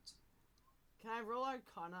cult. Can I roll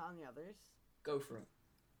Arcana on the others? Go for it.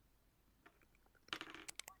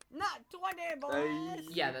 Not 20, boys!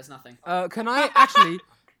 Yeah, there's nothing. Can I actually?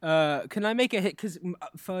 Can I make a hit? Because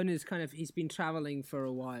Fern is he's been traveling for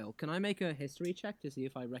a while. Can I make a history check to see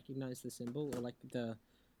if I recognize the symbol or like the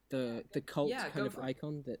cult Yeah, kind go of for it.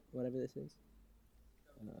 icon that whatever this is?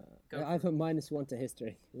 Go I have a -1 to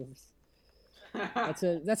history. Whoops.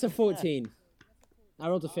 That's a 14. I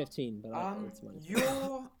rolled a 15, but it's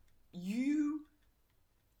 -1. You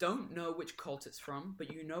don't know which cult it's from,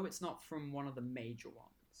 but you know it's not from one of the major ones.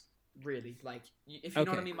 Really, like if you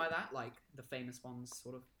know what I Okay. mean by that, like the famous ones,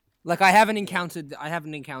 sort of. Like I haven't encountered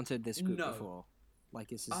this group No. before. Like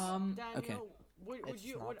this is Daniel, okay. would It's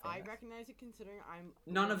not I famous. recognize it considering I'm...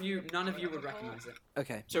 None of you would recognize it.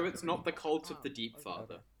 Okay. So it's not the cult of the Deep Okay.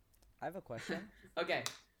 Father. I have a question. Okay,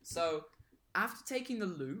 so after taking the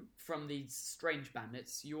loot from these strange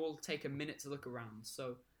bandits, you all take a minute to look around.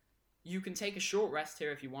 So you can take a short rest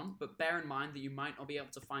here if you want, but bear in mind that you might not be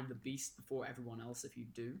able to find the beast before everyone else if you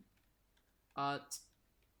do.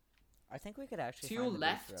 I think we could actually. To find your the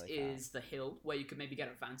beast left really is the hill, where you could maybe get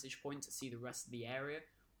a vantage point to see the rest of the area,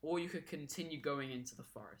 or you could continue going into the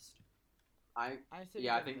forest. I say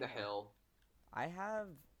I go think for the it. hill. I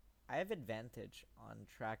have advantage on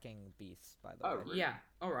tracking beasts. By the Oh, way. really? Yeah,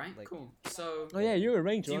 alright, Like- cool. So, Oh yeah, you're a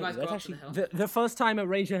ranger. Do you aren't guys go That's up to actually the hill? the first time a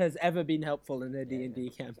ranger has ever been helpful in a Yeah, D&D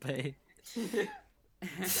campaign.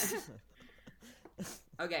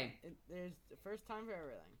 okay, There's the first time for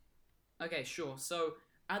everything. okay, sure. So,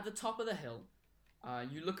 at the top of the hill,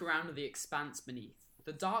 you look around at the expanse beneath.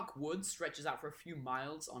 The dark wood stretches out for a few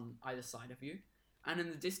miles on either side of you, and in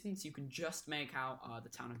the distance you can just make out the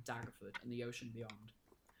town of Daggerford and the ocean beyond.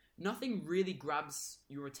 Nothing really grabs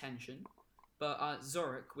your attention, but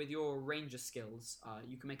Zorik, with your ranger skills,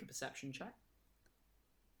 you can make a perception check.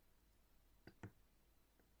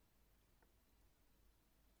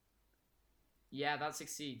 Yeah, that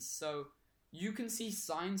succeeds. So you can see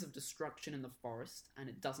signs of destruction in the forest, and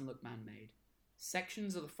it doesn't look man-made.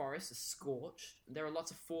 Sections of the forest are scorched, and there are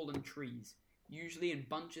lots of fallen trees, usually in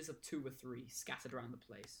bunches of 2 or 3, scattered around the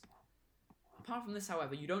place. Apart from this,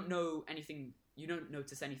 however, you don't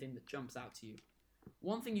notice anything that jumps out to you.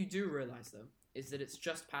 One thing you do realize, though, is that it's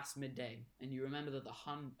just past midday, and you remember that the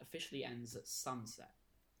hunt officially ends at sunset.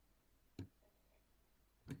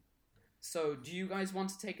 So, do you guys want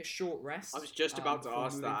to take a short rest? I was just about to before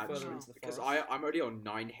ask moving that, further actually, into the because forest? I'm already on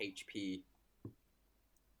 9 HP.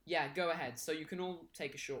 Yeah, go ahead. So you can all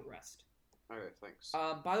take a short rest. Okay, thanks.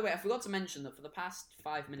 By the way, I forgot to mention that for the past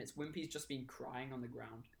 5 minutes, Wimpy's just been crying on the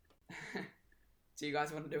ground. Do you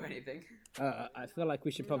guys want to do anything? I feel like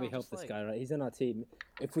we should probably No, help just this like- guy, right? He's on our team.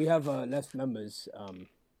 If we have less members,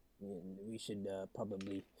 we should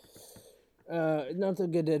probably not a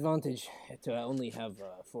good advantage to only have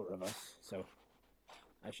 4 of us. So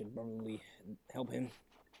I should probably help him.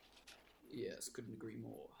 Yes, couldn't agree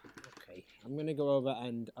more. Okay, I'm gonna go over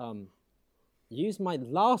and use my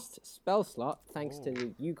last spell slot, thanks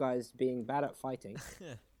to you guys being bad at fighting.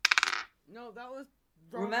 No, that was.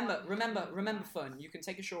 Remember, Fun. You can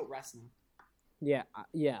take a short rest now.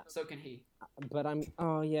 Yeah, So can he. but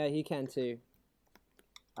oh yeah, he can too.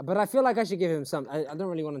 But I feel like I should give him some. I don't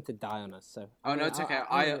really want him to die on us. So. Oh, no, I- it's I- okay.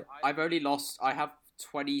 I- I've only lost... I have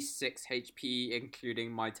 26 HP,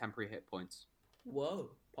 including my temporary hit points.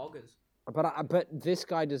 Whoa, poggers. But this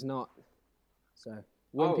guy does not. So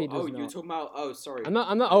Wimpy does you're not. talking about... Oh, sorry. I'm not.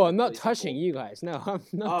 Oh, I'm not Please touching support. you guys. No, I'm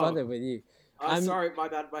not Oh. bothered with you. I'm- Sorry, my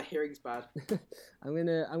bad. My hearing's bad. I'm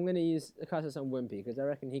gonna use a cast on Wimpy because I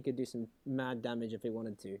reckon he could do some mad damage if he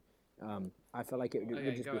wanted to. I feel like it would, Okay,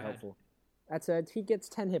 would just go be ahead. helpful. That's he gets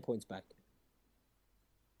 10 hit points back.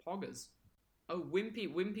 Poggers. Oh,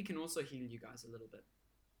 Wimpy can also heal you guys a little bit.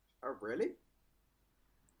 Oh, really?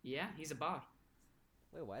 Yeah, he's a bard.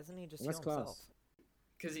 Wait, why isn't he just That's heal himself? class.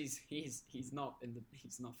 Because he's not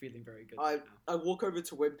feeling very good I right now. I walk over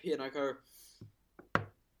to Wimpy and I go,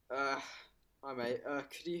 hi mate,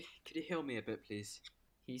 could you heal me a bit, please?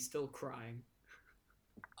 He's still crying.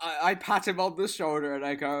 I pat him on the shoulder and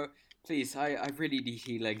I go, please, I really need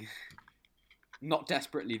healing. Not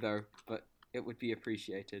desperately though, but it would be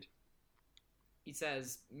appreciated. He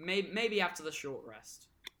says, maybe after the short rest.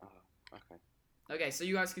 Oh, okay. Okay, so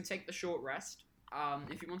you guys can take the short rest.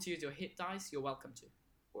 If you want to use your hit dice, you're welcome to.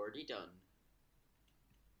 Already done.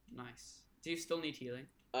 Nice. Do you still need healing?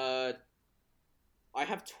 I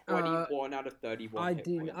have 21 out of 31 I hit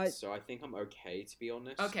do- points, I- so I think I'm okay, to be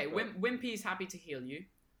honest. Okay, but- Wimpy's happy to heal you.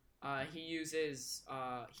 He uses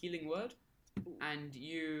healing word, and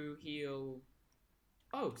you heal.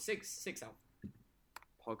 Oh, six health.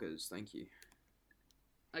 Poggers, thank you.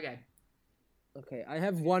 Okay. Okay, I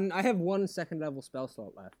have one second level spell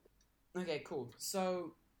slot left. Okay, cool.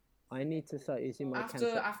 So I need to start using my after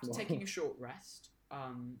cantrips more. taking a short rest,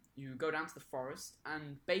 you go down to the forest,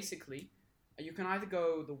 and basically, you can either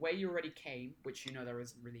go the way you already came, which you know there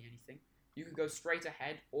isn't really anything. You could go straight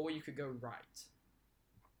ahead, or you could go right.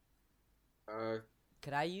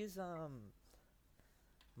 Could I use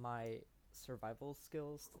my survival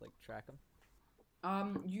skills to like track him?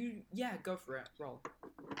 Go for it. Roll.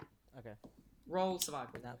 Okay. Roll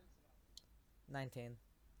survival. Now, 19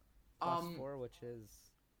 plus Um, 4, which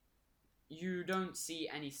is You don't see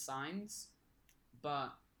any signs,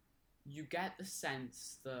 but you get the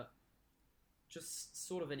sense that just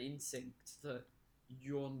sort of an instinct that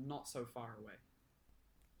you're not so far away.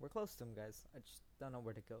 we're close to him, guys. I just don't know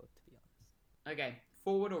where to go, to be honest. Okay,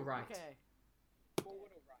 forward or right? Okay.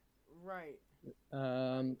 Right.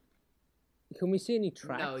 Can we see any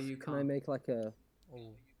tracks? No, you Can I can't. make like a?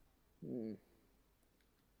 Oh,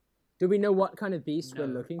 Do we know what kind of beast we're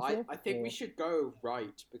No. looking for? I think we or- should go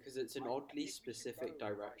right, because it's an oddly specific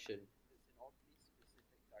direction.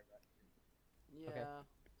 Yeah. Okay.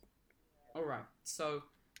 Alright, so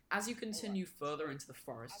as you continue further into the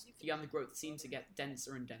forest, the undergrowth seems to get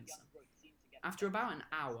denser and denser. After about an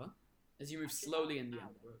hour, as you move slowly in the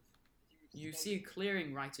undergrowth, you see a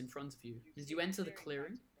clearing right in front of you. As you enter the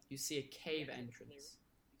clearing, you see a cave entrance.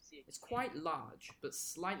 It's quite large, but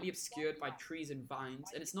slightly obscured by trees and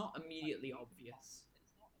vines, and it's not immediately obvious.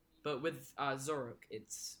 But with Zorok,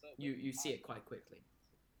 you see it quite quickly.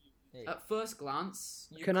 hey, At first glance,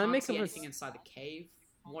 you Can I can't make see a anything inside the cave.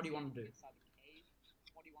 What do you want to do?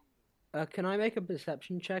 Can I make a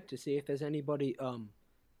perception check to see if there's anybody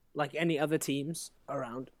Like any other teams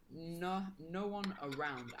around? No one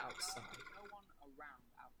around outside.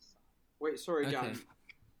 Wait, sorry, Okay. Jan.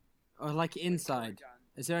 Or like inside?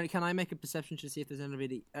 Is there? Can I make a perception to see if there's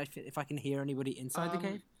anybody? If I can hear anybody inside the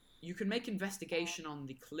cave? You can make investigation on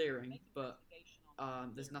the clearing, but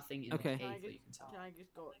there's nothing in Okay. the cave that you can tell. Can I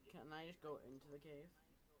just go into the cave?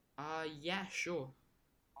 Yeah, sure.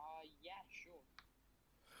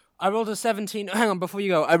 I rolled a 17. Hang on, before you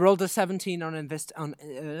go, I rolled a 17 on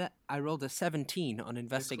I rolled a 17 on The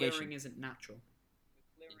investigation. clearing isn't natural.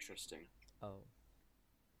 Interesting. Oh.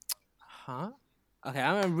 Huh? Okay,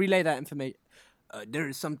 I'm gonna relay that information. There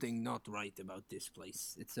is something not right about this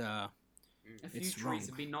place. It's A few It's trees wrong.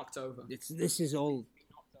 have been knocked over. this is all.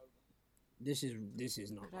 This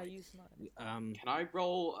is not Could I right. use mine? Can I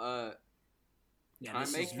roll? Yeah, Can I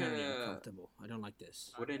this make is very a- uncomfortable. I don't like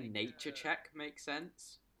this. Would a nature check make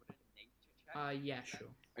sense? Yeah, sure.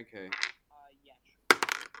 Okay.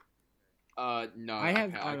 No. I have.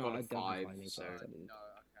 Okay, oh, I no, got I a don't have 5. finding So. cards, I didn't.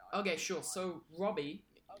 Okay, sure. So, Robbie,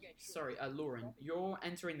 sorry, Lauren, you're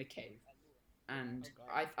entering the cave, and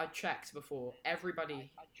I checked before.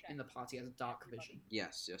 Everybody in the party has dark vision,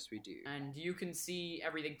 Yes, we do. and you can see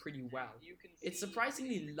everything pretty well. It's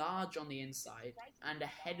surprisingly large on the inside, and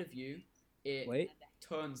ahead of you, it Wait.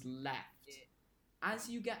 turns left. As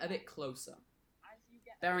you get a bit closer,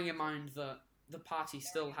 bearing in mind that the party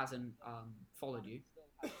still hasn't followed you,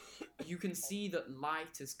 you can see that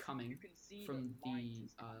light is coming from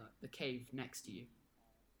the cave next to you.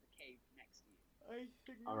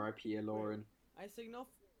 R.I.P. Lauren. I signal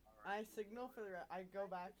for the. I go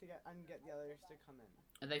back to get the others to come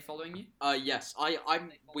in. Are they following you? Yes,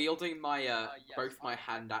 I'm wielding my both my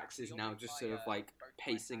hand axes now, just sort of like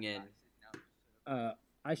pacing in.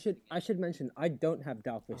 I should mention I don't have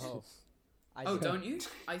dark vision. Oh. I Oh, do. don't you?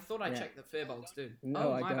 I thought I Yeah. checked that Fearbolgs do. No,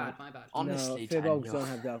 oh, I my don't. bad, my bad. Honestly, no, Firbolgs Daniel. don't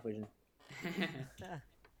have dark vision.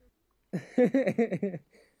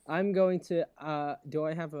 I'm going to. Do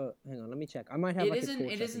I have a? Hang on, let me check. I might have. it like isn't. A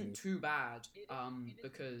torch It I can isn't use. too bad.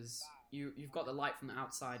 Because you've got the light from the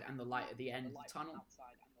outside and the light at the end of the tunnel.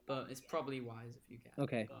 But it's probably wise if you get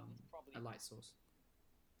Okay. a light source.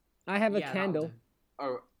 I have a Yeah, that'll candle.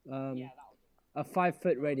 do. Oh, A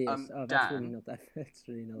 5-foot radius. Oh, that's really Dan? not that. That's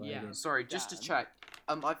really not that Yeah. idea. sorry, just to check.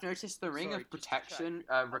 I've noticed the ring of protection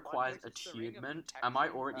requires attunement. Am I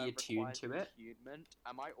already attuned to it?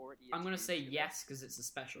 I'm gonna say yes because it's a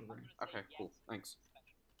special ring. Okay, cool. Thanks.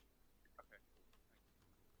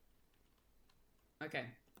 Okay.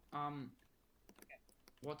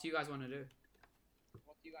 What do you guys want to do?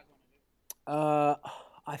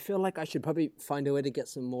 I feel like I should probably find a way to get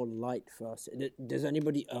some more light first. Does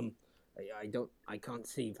anybody I can't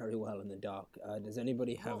see very well in the dark. Does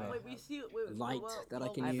anybody have Well, a wait, we see light that I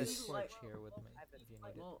can I have a use? torch here with me if you need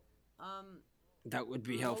it. Well, That would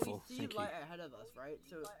be well, helpful. we see Thank you. light ahead of us, right?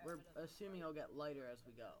 So we're assuming it'll get lighter as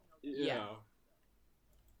we go. Yeah.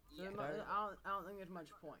 So Yeah. I don't think there's much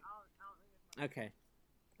point. Okay.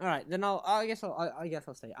 All right, then I guess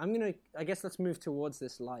I'll stay. I guess let's move towards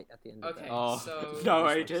this light at the end of Okay. the Oh, So no, This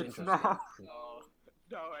I looks did interesting. not.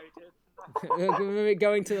 We're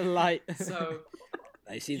going to the light. So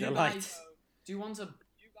I see you the light. guys, do you want to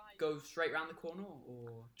go straight around the corner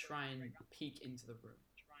or try and peek into the room?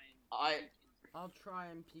 I'll try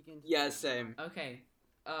and peek into. Yeah, the- same. Okay.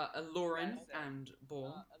 Lauren and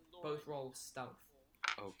Ball both roll stealth.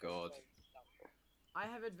 Oh god. I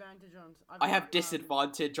have advantage on. I have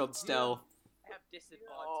disadvantage on stealth.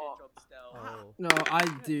 Oh. No, I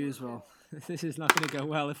do as well. This is not going to go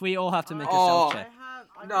well if we all have to make a Oh. stealth I check. have.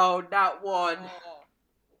 I No, not one.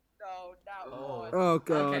 Oh. Oh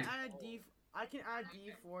god. Okay. I can add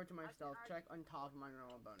D4 to my stealth check on top of my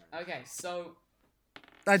normal bonus. Okay, so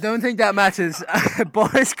I don't think that matters.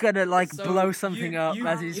 Boris gonna like So blow something up you-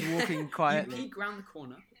 as he's walking you quietly. peek round the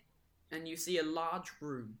corner, and you see a large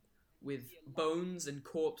room with bones and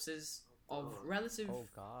corpses of relatively Oh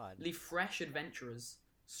god. fresh adventurers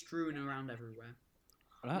strewn around everywhere.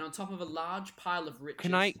 What? And on top of a large pile of riches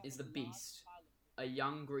Can I- is the beast, a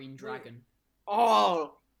young green dragon.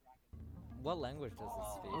 Oh, What language does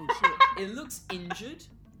it speak? Oh shit. It looks injured.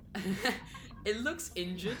 It looks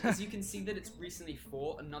injured, as you can see that it's recently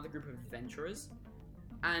fought another group of adventurers.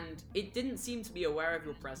 And it didn't seem to be aware of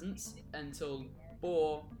your presence until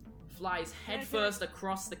Boar flies headfirst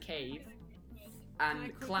across the cave Can I and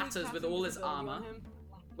quickly clatters cast with all his invisibility on armor. him?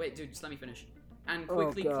 Wait, dude, just let me finish. And Oh,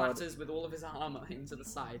 quickly God. clatters with all of his armor into the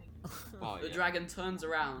side. oh The yeah. dragon turns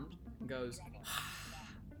around and goes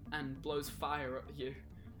and blows fire at you.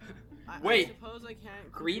 Wait. I suppose I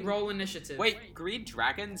can't. Green. Roll initiative. Wait, green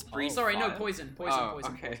dragons breathe Sorry, no, fire? poison. Oh,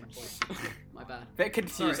 Poison. okay. My bad. Bit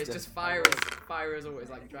confused. Sorry, it's just fire is always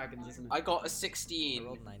like dragons, isn't it? I got a I 16.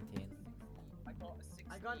 rolled 19.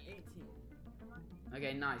 I got an 18.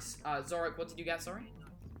 Okay, nice. Zorak, what did you get, sorry?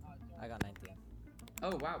 I got 19.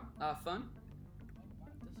 Oh, wow. Fun?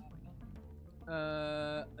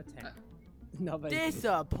 A 10. Not very good.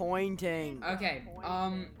 Disappointing. Okay,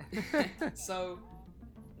 so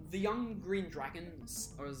the young green dragons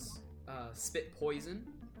spit poison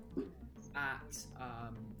at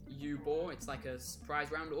you, Boar. It's like a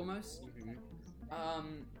surprise round almost.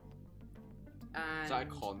 And Is that a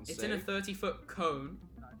con it's in a save? 30-foot cone,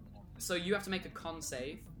 so you have to make a con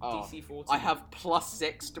save. Oh, DC 14. I have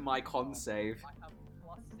 +6 to my con save.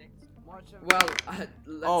 Watch out. Well,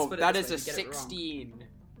 let's Oh, put it that this is way, a to get it wrong. 16.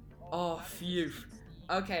 Oh, phew.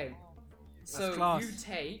 Okay. So class. you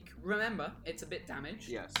take. Remember, it's a bit damaged.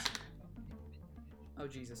 Yes. Oh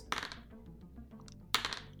Jesus.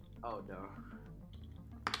 Oh no.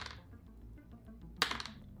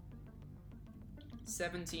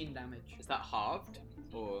 17 damage. Is that halved?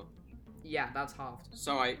 Or Yeah, that's halved.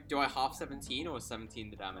 so do I half 17 or 17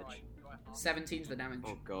 the damage? 17's the damage.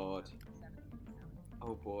 Oh god.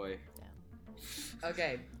 Oh boy.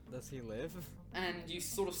 Okay, Does he live? and you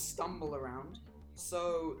sort of stumble around.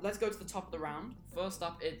 So let's go to the top of the round. First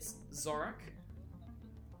up, it's Zorak.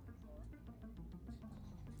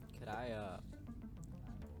 Could I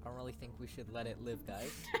don't really think we should let it live,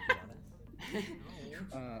 guys, to be honest.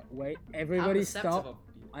 Wait, How everybody receptive stop. of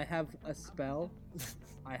I have a spell.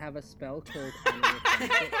 I have a spell called Animal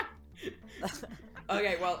Friendship. you.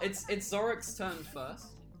 Okay, well, it's Zorak's turn first.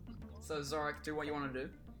 So Zorak, do what you want to do.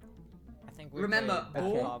 I think we Remember, play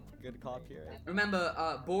Boar- good cop here. Remember,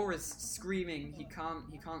 Boar is screaming. He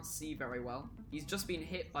can't see very well. He's just been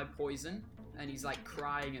hit by poison, and he's like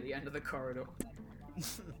crying at the end of the corridor.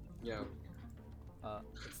 Yeah.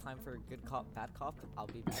 It's time for good cop, bad cop. I'll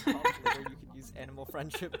be bad cop. Later you can use animal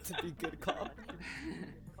friendship to be good cop.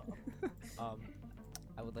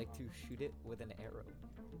 I would like to shoot it with an arrow.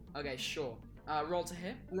 Okay, sure. Roll to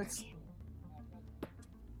hit. Let's.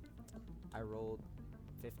 I rolled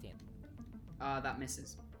 15. That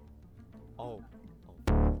misses. Oh.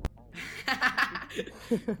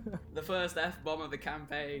 The first F-bomb of the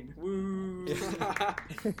campaign. Woo!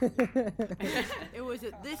 It was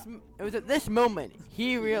at this moment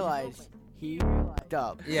he realized he f***ed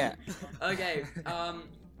up. Yeah. Okay,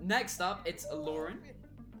 next up, it's Aloran.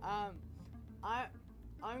 I'm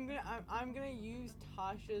gonna use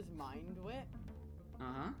Tasha's mind wit.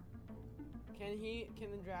 Uh-huh. Can the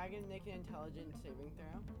dragon make an intelligence saving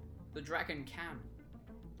throw? The dragon can.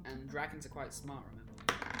 And dragons are quite smart, remember?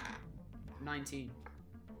 19.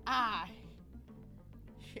 Ah,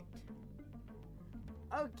 shit.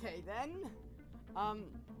 Okay then.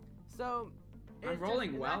 So. I'm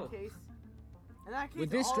rolling well. In that case, Would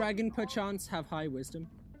this dragon perchance have high wisdom?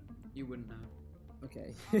 You wouldn't know.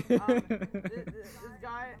 Okay. This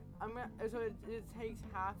guy, so it takes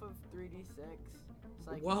half of 3d6.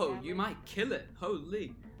 Psychic Whoa, damage, you might kill it.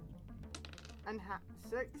 Holy. And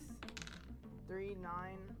 6, 3, 9,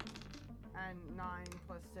 and 9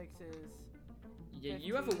 plus 6 is. Yeah,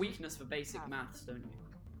 you have a 15. weakness for basic Half. maths, don't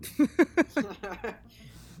you?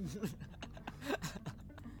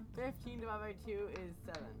 15 divided by 2 is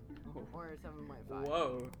 7. Oh. Or 7.5.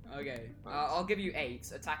 Whoa. Okay. I'll give you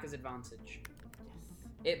 8. Attacker's advantage. Yes.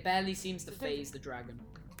 It barely seems to Just take- phase the dragon.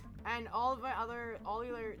 And all the like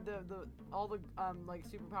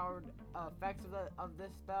superpowered effects of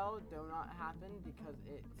this spell do not happen because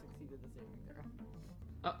it succeeded the saving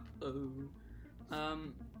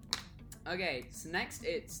throw. Okay, so next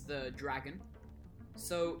it's the dragon.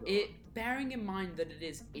 So bearing in mind that it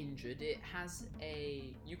is injured, it has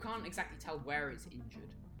you can't exactly tell where it's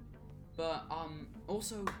injured. But,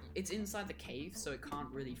 also, it's inside the cave, so it can't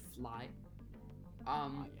really fly.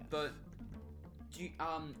 Yes. But,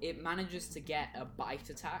 it manages to get a bite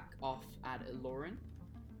attack off at Aloran.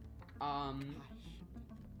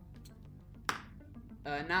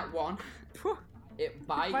 Nat 1. It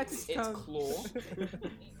bites its claw.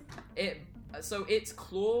 So its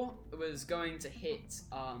claw was going to hit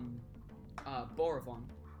Boravon,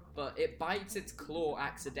 but it bites its claw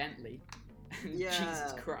accidentally. Yeah.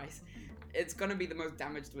 Jesus Christ. It's gonna be the most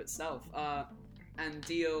damage to itself. And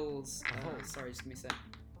deals sorry, just give me a sec.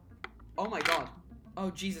 Oh my god. Oh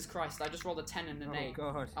Jesus Christ, I just rolled a 10 and an 8.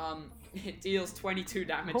 God. It deals 22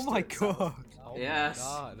 damage Oh to my itself. god. Oh Yes.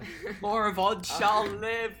 my god. Moravon shall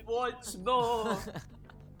live once more.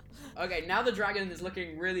 Okay, now the dragon is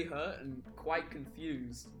looking really hurt and quite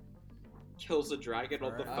confused. kills a dragon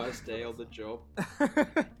on the Fair first day on the job.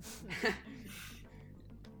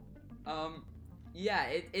 Yeah,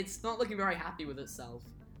 it's not looking very happy with itself.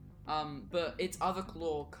 But its other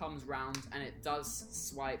claw comes round and it does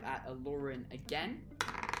swipe at Aloran again,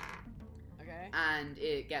 Okay. and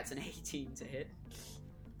it gets an 18 to hit.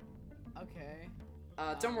 Okay.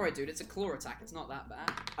 Don't worry, dude. It's a claw attack. It's not that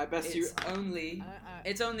bad. I bet It's you. only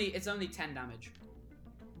it's only 10 damage.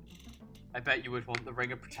 I bet you would want the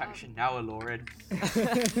ring of protection now, Aloran.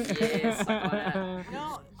 Yeah, suck on it.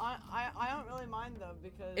 No, I don't really mind though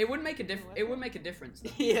because It would make a It would make a difference. Though.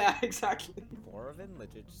 Yeah, exactly. 4 of it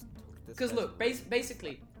legit just took this. Because guy's look, ring.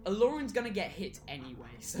 basically, Aloran's gonna get hit anyway.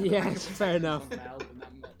 So Yeah, Ring of fair Protection's enough. not gonna help him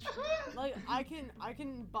that much. Like I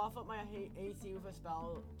can buff up my AC with a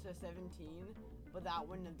spell to 17, but that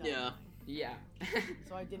wouldn't have done Yeah. anything. Yeah.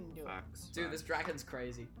 So I didn't do it. Facts. Dude, this dragon's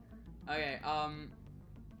crazy. Okay,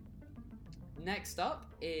 next up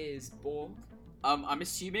is Borg. I'm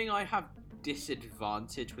assuming I have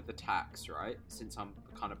disadvantage with attacks, right? Since I'm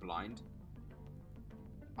kind of blind.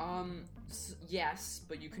 Yes,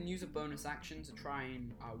 but you can use a bonus action to try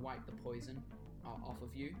and wipe the poison off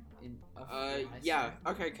of you. Yeah.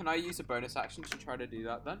 Okay, can I use a bonus action to try to do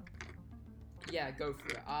that then? Yeah, go for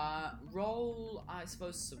it. Roll, I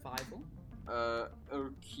suppose, survival.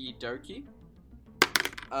 Okie dokie.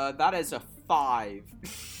 That is a 5.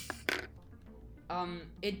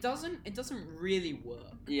 It doesn't really work.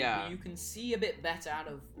 Yeah. You can see a bit better out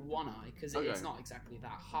of one eye because it's Okay. not exactly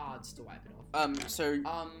that hard to wipe it off. So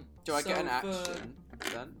do I get an so for- action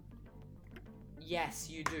then? Yes,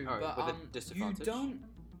 you do. Alright, but with a you disadvantage?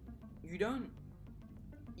 don't.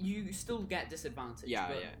 You still get disadvantage. Yeah,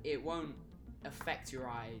 but yeah. it won't affect your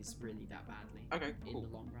eyes really that badly. Okay, In cool.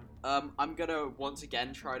 the long run. I'm gonna once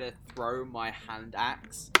again try to throw my hand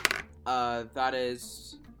axe. That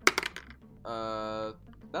is a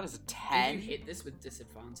If 10. you hit this with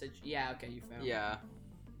disadvantage, yeah, okay, you fail. Yeah.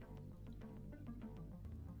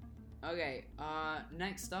 Okay.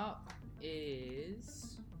 Next up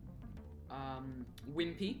is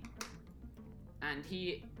Wimpy, and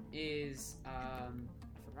he is I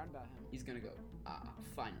forgot about him. he's gonna go.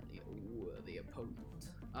 Finally, a worthy opponent.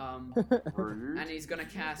 Rude. And he's gonna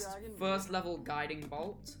cast Dragon first level guiding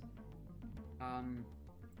bolt.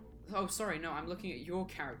 Oh, sorry, no, I'm looking at your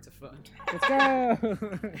character first. Let's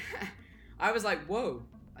go. I was like, whoa,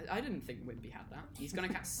 I didn't think Wimpy had that. He's gonna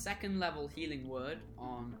cast second level healing word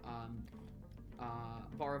on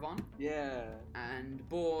Boravon, Yeah. and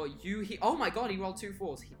oh my god, he rolled 2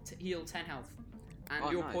 4s. He healed 10 health, and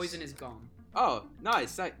Oh, your nice. poison is gone. Oh,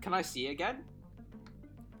 nice. Can I see again?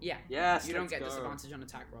 Yeah, Yes. you don't let's get go. disadvantage on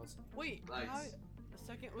attack rolls. Wait, Nice.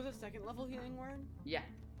 was it second level healing word? Yeah.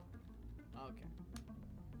 Okay.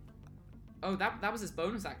 Oh, that was his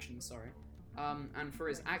bonus action. Sorry. And for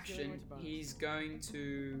his Yeah, he's healing action, word's bonus. he's going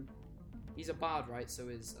to. He's a bard, right? So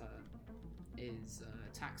his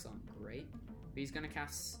attacks aren't great. But he's going to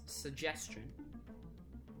cast suggestion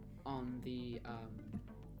on the.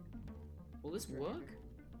 Will this work?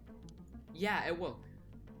 Yeah, it will.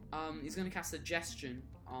 He's going to cast suggestion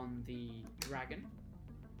on the dragon.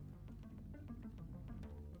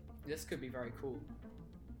 This could be very cool.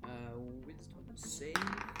 Wisdom save.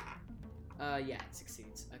 Yeah, it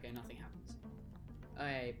succeeds. Okay, nothing happens.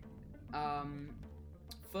 Okay,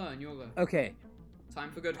 Fern, your go. Okay,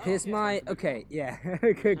 Time for good. here's cop. my. Time for good Okay, yeah,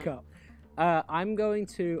 good cop. I'm going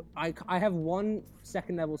to. I have 1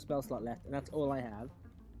 second level spell slot left, and that's all I have.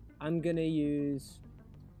 I'm gonna use.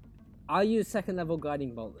 I'll use second level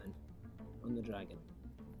guiding bolt then, on the dragon.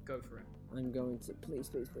 cop. Go for it. I'm going to please.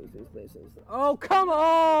 Oh, come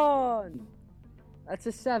on! That's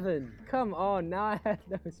a 7. Come on, now I have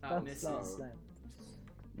no spell misses. slots left.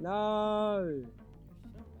 No.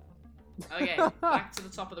 Okay, back to the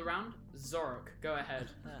top of the round. Zorok, go ahead.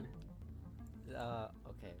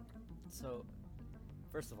 Okay. So,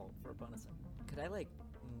 first of all, for a bonus, could I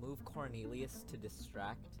move Cornelius to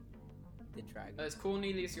distract the dragon? Is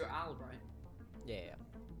Cornelius your owl, right? Yeah.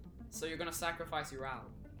 So you're gonna sacrifice your owl.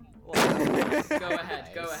 Well, Go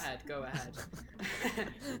ahead. Go ahead. Go ahead.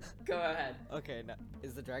 Go ahead. Okay. Now,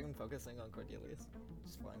 is the dragon focusing on Cornelius?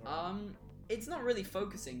 Just flying around. It's not really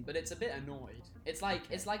focusing, but it's a bit annoyed. It's like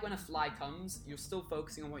when a fly comes, you're still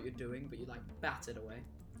focusing on what you're doing, but you bat it away.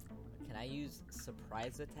 Can I use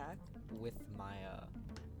surprise attack with my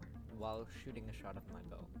while shooting a shot of my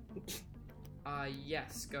bow?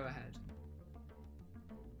 Yes, go ahead.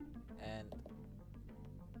 And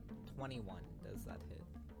 21, does that hit?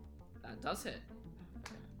 That does hit.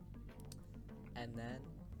 And then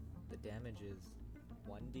the damage is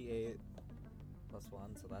 1d8 plus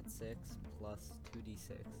 1, so that's 6, plus 2d6,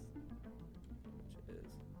 which is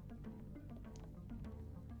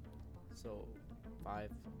So 5.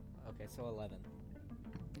 Okay, so 11.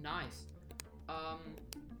 Nice.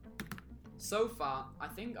 So far, I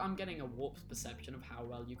think I'm getting a warped perception of how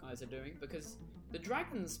well you guys are doing because the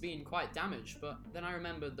dragon's been quite damaged, but then I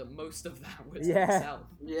remembered that most of that was Yeah. himself.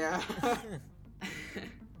 Yeah.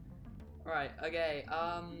 Alright, okay,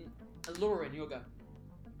 Lauren, you'll go.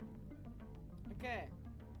 Okay.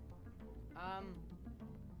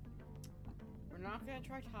 We're not gonna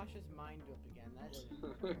try Tasha's mind whip again. That didn't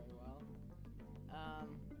work very well.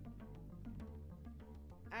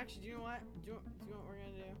 Actually, do you know what? Do you know what we're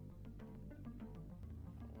gonna do?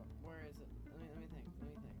 Where is it? Let me think.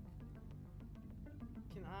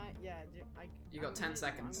 Can I? Yeah. You got 10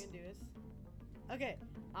 seconds. I'm gonna do this. Okay.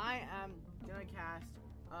 I am gonna cast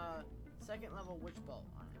second level witch bolt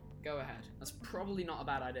on it. Go ahead. That's probably not a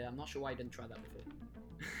bad idea. I'm not sure why you didn't try that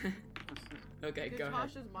before. Okay, go ahead.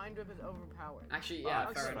 Tasha's mind whip is overpowered. Actually, yeah,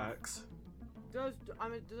 Okay. fair enough. Facts. Does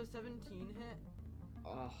a 17 hit?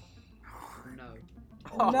 Oh, no.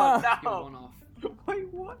 Oh, No. You're one off. Wait,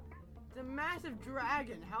 what? It's a massive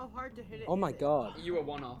dragon. How hard to hit it? Oh my is it? god. You were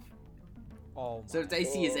one off. Oh. So its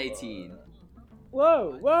AC is 18.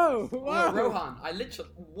 Whoa, whoa, Whoa, whoa. Rohan, I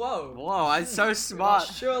literally. Whoa. Whoa, I'm so You're smart.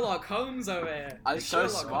 Sherlock Holmes over here. I'm so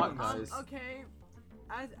Sherlock smart, Holmes. guys. Okay.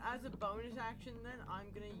 As a bonus action, then I'm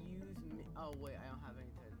gonna use. Oh wait, I don't have any.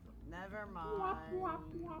 Never mind.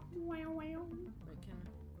 Wait,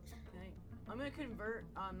 I'm gonna convert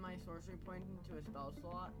my sorcery point into a spell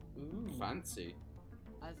slot Ooh. Fancy.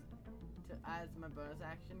 as my bonus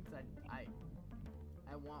action because I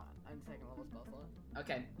want a second level spell slot.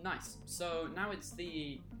 Okay, nice. So now it's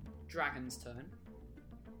the dragon's turn.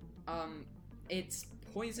 Its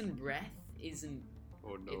poison breath isn't.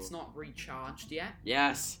 Oh no. It's not recharged yet.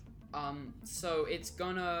 Yes. So it's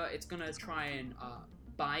gonna try and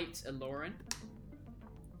bite Aloran.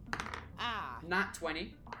 Ah. Nat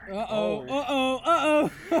 20. Uh-oh.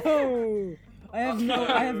 I have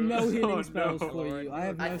no healing Oh, spells no. for you. I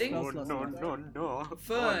have no I think- spell Oh, slots no, left. no.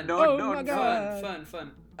 Fern. Oh, Oh no, my no. God.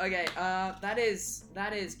 Fun. Okay, that is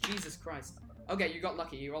Jesus Christ. Okay, you got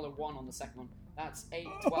lucky. You rolled a 1 on the second one. That's 8,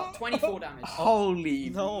 12, 24 damage. Holy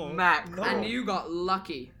No, mackerel. no. And you got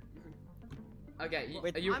lucky. Okay,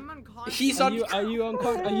 Wait, are you? I'm unconscious. He's Are on. Are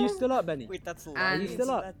you still up, Benny? Wait, that's And- light. Are you still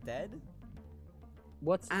up? Is that dead?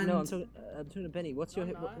 What's And- no? I'm talking to Benny. What's your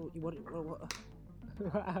I'm hit? What?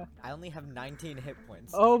 I only have 19 hit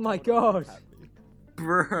points. Oh my Totally God. happy.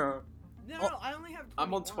 Bro. No, I only have. 21.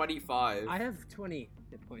 I'm on 25. I have 20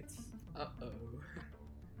 hit points. Uh-oh.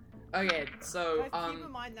 Okay, so Guys, keep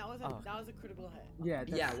in mind that was a Oh. critical hit. Yeah,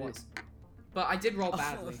 that's yeah, it true. was. But I did roll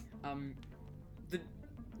badly.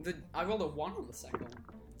 I rolled a 1 on the second one.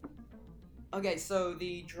 Okay, so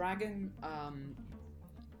the dragon,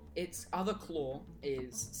 its other claw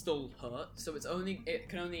is still hurt, so it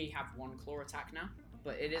can only have 1 claw attack now.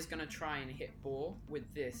 But it is gonna try and hit Boar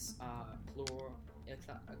with this claw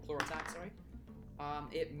attack. Sorry.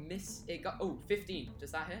 It got 15.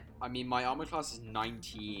 Does that hit? I mean, my armor class is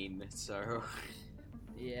 19, so.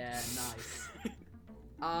 Yeah, nice.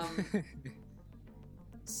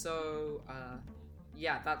 So,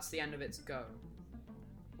 yeah, that's the end of its go.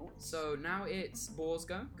 So now it's Boar's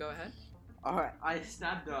go. Go ahead. Alright, I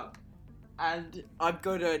stand up. And I'm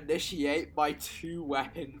gonna initiate my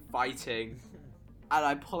 2-weapon fighting. And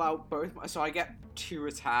I pull out both my. So I get 2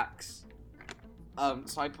 attacks.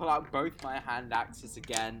 So I pull out both my hand axes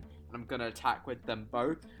again. And I'm gonna attack with them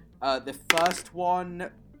both. The first one,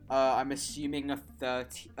 I'm assuming a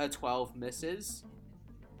 12 misses.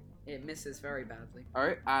 It misses very badly.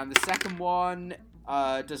 Alright, and the second one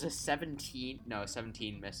does a 17. No,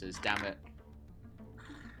 17 misses. Damn it.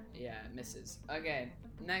 Yeah, it misses. Okay,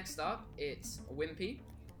 next up, it's Wimpy.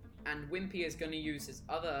 And Wimpy is going to use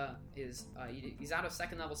he's out of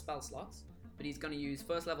second level spell slots, but he's going to use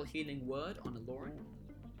first level healing word on Aloran.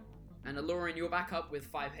 And Aloran, you're back up with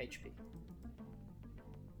 5 HP.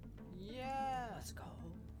 Yeah. Let's go.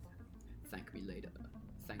 Thank me later.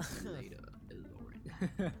 Thank me later,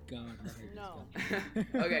 Aloran. God. I hate No. this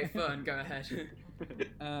guy. Okay, Fern, go ahead.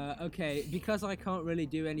 Okay, because I can't really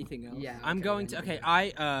do anything else. Yeah, I'm okay, going then to. you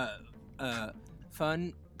Okay,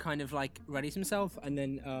 Fun kind of like readies himself, and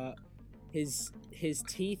then his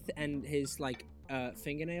teeth and his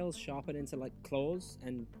fingernails sharpen into like claws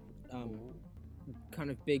and kind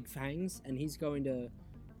of big fangs, and he's going to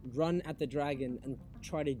run at the dragon and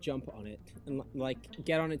try to jump on it and like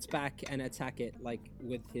get on its back and attack it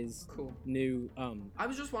with his Cool. new I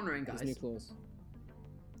was just wondering, his new guys, claws.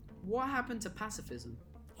 what happened to pacifism?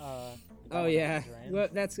 Oh yeah, well,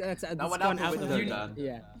 that's went gone out out the the window, window. Dan.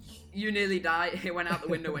 Yeah. You nearly died. It went out the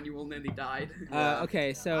window when you all nearly died. Yeah. Okay,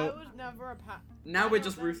 I so was never a Now we're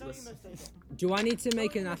just ruthless. do I need to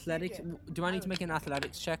make Don't an you athletics? mistake it. Do I need to make an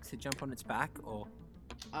athletics check to jump on its back, or?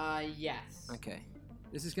 Yes. Okay.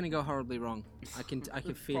 This is gonna go horribly wrong. I can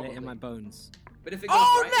feel it in my bones. But if it goes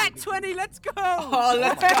Oh, right, net 20! Let's go! Oh,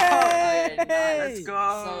 let's go! Hey! Okay, nice. Let's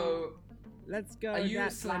go. So, Let's go. are you nat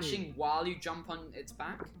 20. slashing while you jump on its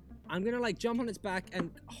back? I'm gonna like jump on its back and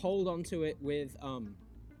hold onto it with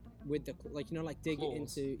the like dig it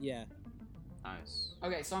Claws. into Nice.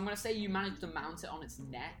 Okay, so I'm gonna say you managed to mount it on its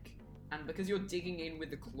neck, and because you're digging in with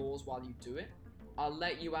the claws while you do it, I'll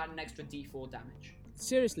let you add an extra D4 damage.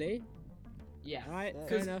 Seriously? Yeah. All right. Fair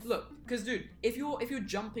Because enough. because dude, if you're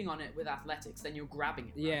jumping on it with athletics, then you're grabbing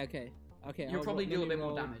it. Yeah. right? Okay. Okay. You'll probably let deal a me bit more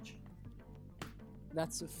roll. damage.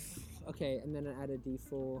 That's okay, and then I add a D4.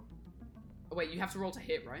 Oh, wait, you have to roll to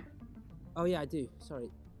hit, right? Oh yeah, I do. Sorry.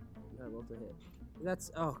 I rolled a hit.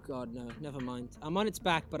 That's god no. Never mind. I'm on its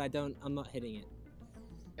back, but I'm not hitting it.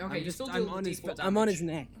 Okay, you still deal I'm on the his D4 damage. I'm on his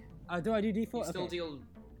neck. Do I do D4? You Okay. still deal.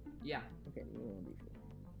 Yeah. Okay, we're on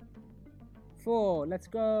D4. 4. Let's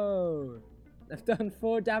go. I've done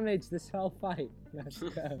 4 damage this whole fight. Let's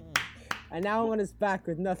go. And now I'm on his back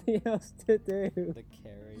with nothing else to do. The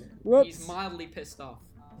carry. Whoops. He's mildly pissed off.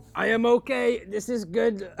 I am okay. This is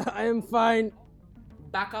good. I am fine.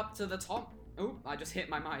 Back up to the top. Oh, I just hit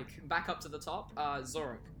my mic. Back up to the top.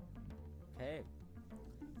 Zorak. Okay.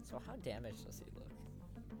 So how damaged does he look?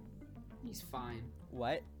 He's fine.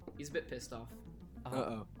 What? He's a bit pissed off.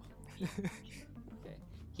 Uh-oh. Okay.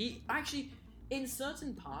 He actually, in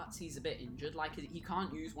certain parts, he's a bit injured. Like he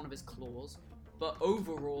can't use one of his claws, but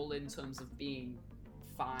overall, in terms of being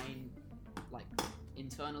fine, like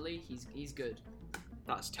internally, he's good.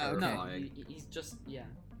 That's No, terrifying. he's just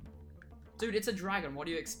Dude, it's a dragon. What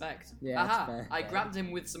do you expect? Yeah, that's Aha! fair. I grabbed him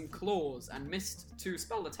with some claws and missed 2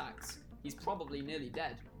 spell attacks. He's probably nearly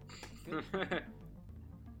dead.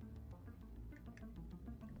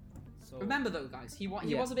 So Remember though, guys, he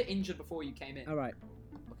Yeah. was a bit injured before you came in. All right.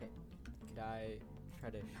 Okay. Could I try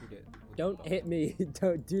to shoot it? with Don't the bow? hit me.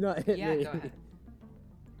 Do not hit Yeah, me. go ahead.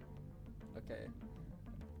 Okay.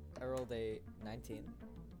 I rolled a 19.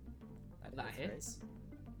 That right? hits.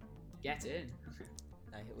 Get in.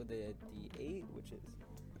 I hit with a D8, which is.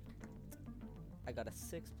 I got a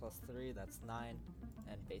 6 plus 3, that's 9.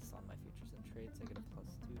 And based on my features and traits, I get a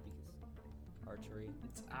plus 2 because archery.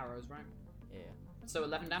 It's arrows, right? Yeah. So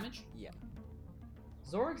 11 damage. Yeah.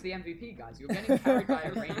 Zorak's the MVP, guys. You're getting carried by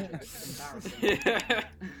a ranger. It's embarrassing.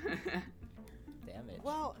 Damage.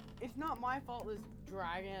 Well, it's not my fault this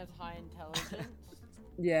dragon has high intelligence.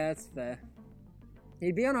 Yeah, that's fair.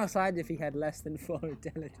 He'd be on our side if he had less than 4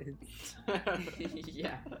 intelligence.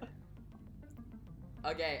 Yeah.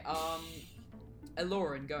 Okay.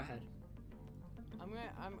 Eloran, go ahead. I'm gonna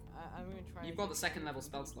try. You've to got get the second level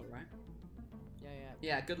something spell from slot, him. right? Yeah.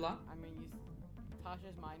 Yeah. Good luck. I'm gonna use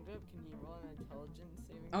Tasha's mind whip. Can he roll an intelligence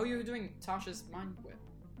saving? Oh, throw? you were doing Tasha's mind whip.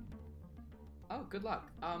 Oh, good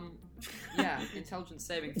luck. Yeah. Intelligence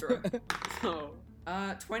saving throw.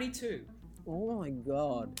 Oh. 22. Oh my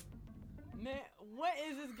god. Man, what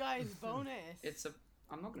is this guy's bonus? It's a.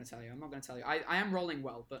 I'm not gonna tell you. I am rolling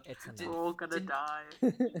well, but It's enough. Did- We're all gonna didn't-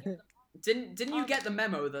 die. didn't you get the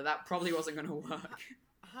memo that probably wasn't gonna work?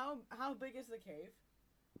 How big is the cave?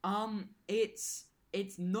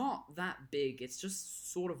 It's not that big. It's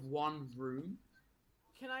just sort of one room.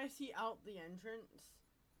 Can I see out the entrance?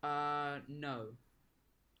 No.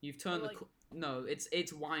 You've turned Like- no.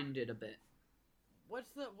 It's winded a bit.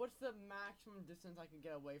 What's the maximum distance I can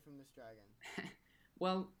get away from this dragon?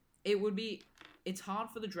 Well, it's hard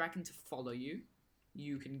for the dragon to follow you.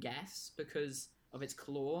 You can guess because of its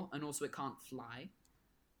claw, and also it can't fly.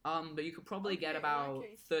 But you could probably Okay, get in that about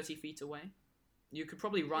case- 30 feet away. You could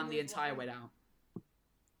probably run the this entire one- way down.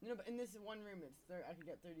 No, but in this one room, I can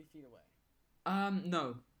get 30 feet away.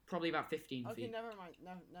 No, probably about 15 Okay, feet. never mind.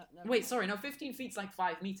 Never Wait, mind. sorry, no, 15 feet's like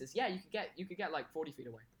 5 meters. Yeah, you could get like 40 feet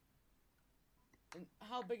away. And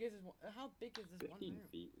how big is this? How big is this one 15 room?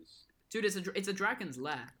 feet is... Dude, it's a dragon's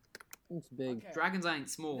lair. It's big. Okay. Dragons ain't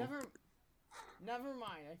small. Never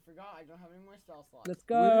mind. I forgot. I don't have any more spell slots. Let's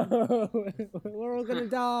go. We're all gonna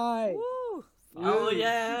die. Woo! Oh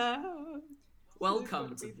yeah!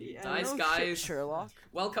 Welcome to the end. Dice Oh, shit, Guys. Sherlock.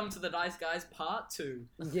 Welcome to the Dice Guys Part 2.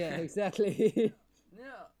 Yeah, exactly.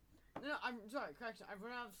 No. I'm sorry. Correction. I've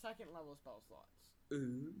run out of second level spell slots.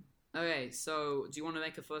 Ooh. Okay, so do you want to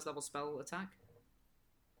make a first level spell attack?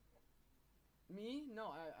 Me? No.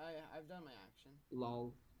 I've done my action.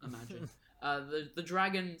 Lol. Imagine. The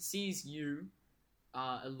dragon sees you,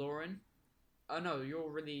 Eloran, no, you're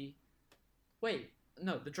really. Wait,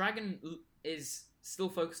 no, the dragon is still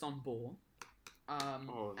focused on Boar.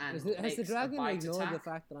 Oh, And Has the makes a dragon bite ignored the attack.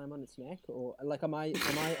 fact that I'm on its neck, or like am I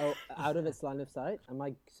out of its line of sight? Am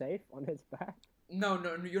I safe on its back? No,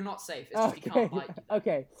 you're not safe. It's just he can't bite you. Though.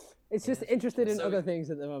 Okay. It's Yeah, just interested in so- other things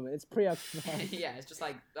at the moment. It's preoccupied. Yeah, it's just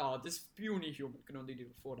like, oh, this puny human can only do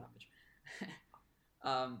 4 damage.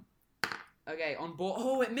 Okay, on Boar.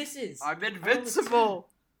 Oh, it misses. I'm invincible.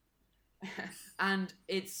 And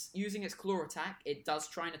it's using its claw attack. It does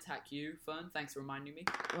try and attack you, Fern. Thanks for reminding me.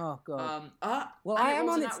 Oh god. and Well, I it am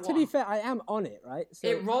rolls on a it. nat To be 1. fair, I am on it, right? So.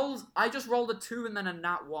 It rolls. I just rolled a 2 and then a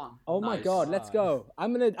nat 1. Oh my Nice. god, let's go. I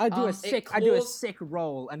do it I do a claws- sick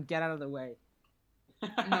roll and get out of the way.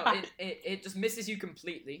 No, it just misses you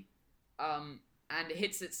completely. And it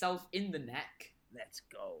hits itself in the neck Let's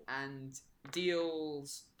go. and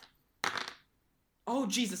deals. Oh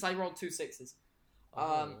Jesus! I rolled 2 6s.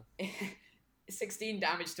 Oh. 16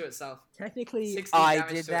 damage to itself. Technically, 16 I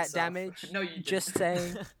damage did to that itself. damage. No, you didn't. Just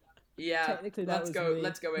saying. Yeah. Technically, that let's was go. me.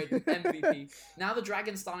 Let's go, Aiden. MVP. Now the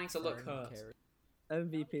dragon's starting to look Fern hurt. carry.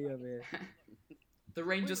 MVP over here. The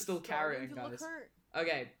ranger's Wait, still starting carrying, to look guys. hurt.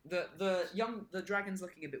 Okay, the dragon's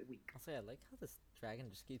looking a bit weak. I'll say I like how this dragon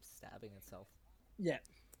just keeps stabbing itself. Yeah.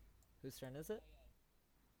 Whose turn is it?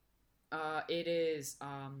 It is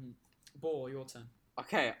Boar, your turn.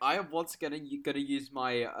 Okay, I am once gonna use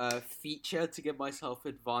my feature to give myself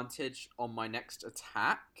advantage on my next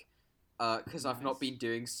attack, because I've Nice. not been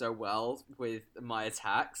doing so well with my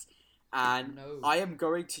attacks, and No. I am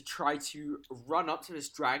going to try to run up to this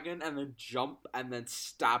dragon and then jump and then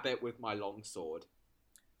stab it with my longsword.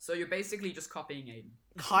 So you're basically just copying Aiden.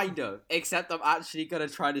 Kind of, except I'm actually gonna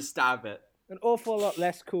try to stab it. An awful lot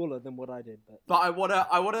less cooler than what I did, but But I wanna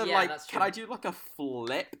Yeah, like, that's can true. I do like a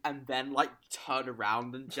flip and then like turn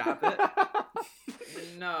around and jab it?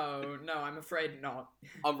 No, I'm afraid not.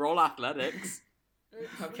 I'll roll athletics.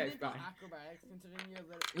 Wouldn't Okay, it be fine. acrobatics considering you have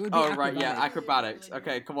the- it would be Oh right, yeah, acrobatics. acrobatics.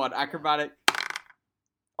 Okay, come on, acrobatic.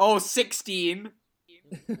 Oh, 16.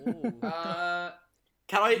 Ooh.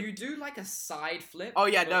 Can I? You do like a side flip. Oh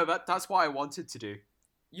yeah, but no, that's what I wanted to do.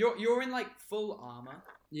 You're in like full armor.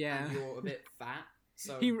 Yeah. And you're a bit fat.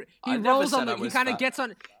 So He I never rolls on said I the, he was kind of fat. gets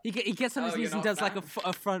on he gets on his Oh, knees you're and not does like fat?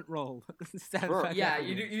 a front roll. Stand Bro, back yeah, up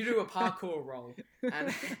you again. do a parkour roll,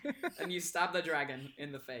 and you stab the dragon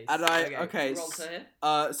in the face. And okay, roll to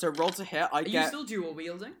hit. So roll to hit. I Are you get. still dual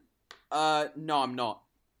wielding? No, I'm not.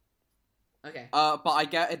 Okay. But I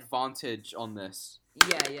get advantage on this.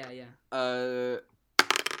 Yeah.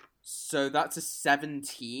 So that's a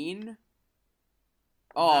 17.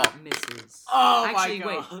 Oh. That misses. Oh Actually, my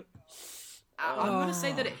god. wait. I'm gonna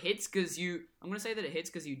say that it hits because you. I'm gonna say that it hits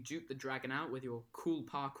because you duped the dragon out with your cool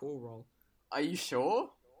parkour roll. Are you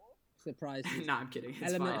sure? Surprise. Nah, I'm kidding.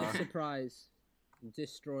 It's Element fine. of surprise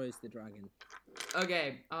destroys the dragon.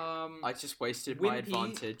 Okay. I just wasted my Wimpy-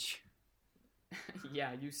 advantage.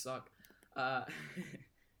 Yeah, you suck.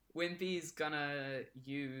 Wimpy's gonna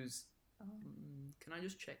use. Can I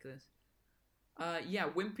just check this? Yeah,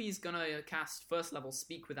 Wimpy's gonna cast first level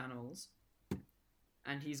Speak with Animals,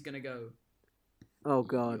 and he's gonna go. Oh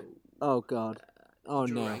god. Oh god. Oh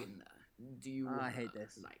no. Dragon, do you I hate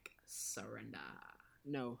this. like surrender?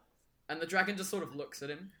 No. And the dragon just sort of looks at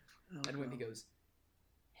him, Oh, and Wimpy God. goes,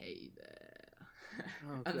 "Hey there."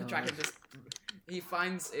 Oh, And the God. dragon he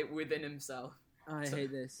finds it within himself I So-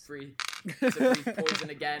 hate this. to breathe poison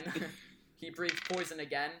again. He breathes poison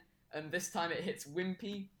again, and this time it hits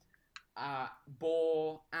Wimpy,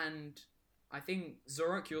 Boar, and I think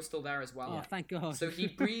Zuruk. You're still there as well. Oh, thank God. So he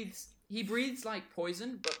breathes like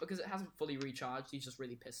poison, but because it hasn't fully recharged, he's just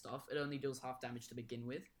really pissed off. It only deals half damage to begin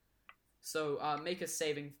with. So make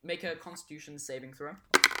a Constitution saving throw.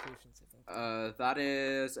 Constitution saving throw. That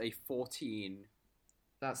is a 14.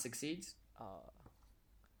 That succeeds.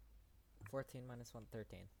 14 minus 1,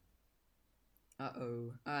 13.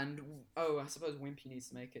 And I suppose Wimpy needs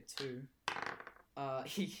to make it too.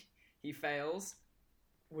 He fails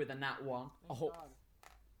with a nat 1. Oh.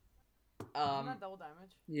 Isn't that double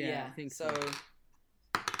damage? yeah, I think so.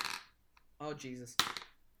 Oh Jesus.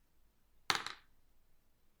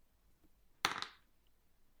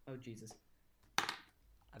 Oh Jesus.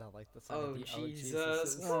 I don't like the sound Oh of the Jesus.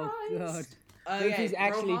 Jesuses. Oh god. Okay, He's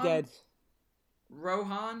actually Rohan, dead.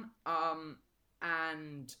 Rohan,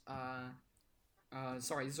 and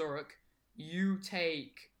sorry, Zuruk, you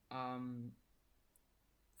take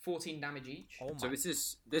 14 damage each. Oh So my. this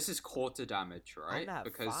is quarter damage, right? I'm at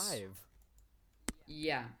Because 5.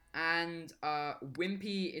 Yeah, and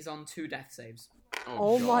Wimpy is on 2 death saves.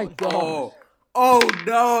 Oh my god. Oh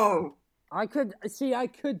no! I could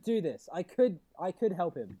do this. I could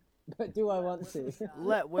help him. But do I want to?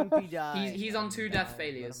 Let Wimpy die. He's on 2 death Let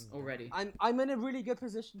failures him- already. I'm in a really good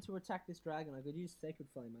position to attack this dragon. I could use Sacred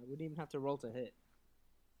Flame. I wouldn't even have to roll to hit.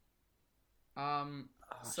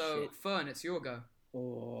 So shit. Fern, it's your go.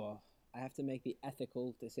 Oh, I have to make the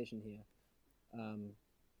ethical decision here.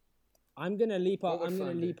 I'm gonna leap What off. would I'm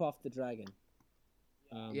gonna Fern do? leap off the dragon.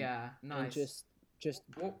 Yeah, And nice. just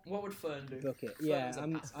What would Fern do? book it. Fern Yeah, is a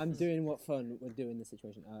I'm pacifist. doing what Fun would do in this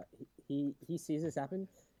situation. He sees this happen,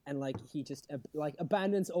 and like he just like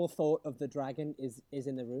abandons all thought of the dragon is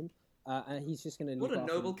in the room, and he's just gonna leap What a off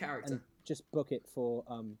noble and character. just book it for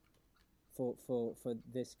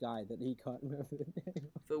this guy that he can't remember the name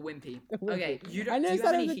of. For Wimpy. Wimpy. Okay, you I don't. know Do you it's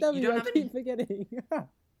have not any? a You W. don't I have keep any. forgetting.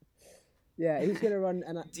 Yeah, he's gonna run,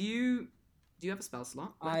 and Do you have a spell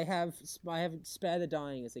slot? I have spare the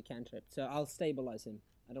dying as a cantrip, so I'll stabilize him.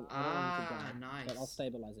 I don't want him to die, nice. but I'll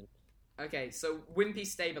stabilize him. Okay, so Wimpy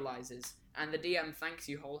stabilizes, and the DM thanks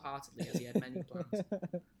you wholeheartedly as he had many plans.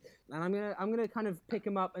 And I'm gonna kind of pick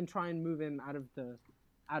him up and try and move him out of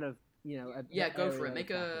you know. Yeah, the go for area it.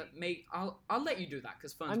 of attack. I'll let you do that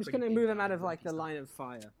because I'm just gonna move him out of like the line of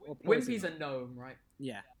fire. Or poison. Wimpy's a gnome, right?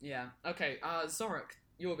 Yeah. Yeah. Okay. Zorak,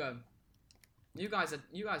 your go. You guys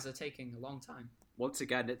are taking a long time. Once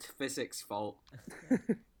again, it's physics' fault.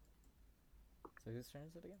 So whose turn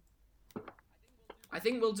is it again? I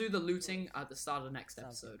think we'll do the looting at the start of the next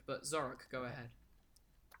Sounds episode. But Zorak, go ahead.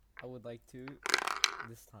 I would like to,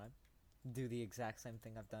 this time, do the exact same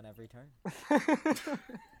thing I've done every turn.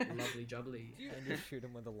 Lovely jubbly. And just shoot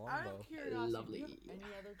him with a Out longbow. of curiosity, Lovely. do you have any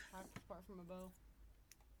other attacks apart from a bow?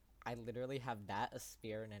 I literally have that, a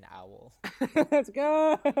spear, and an owl. Let's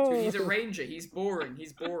go. Dude, he's a ranger. He's boring.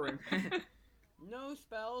 He's boring. No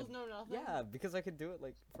spells, no nothing. Yeah, because I could do it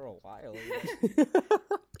like for a while.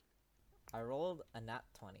 I rolled a nat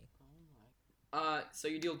 20. So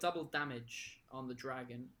you deal double damage on the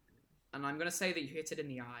dragon, and I'm gonna say that you hit it in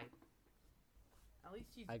the eye. At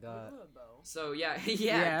least he's I got- good with a bow. So yeah,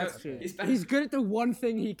 Yeah, go- that's true. He's, He's good at the one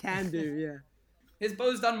thing he can do. Yeah. his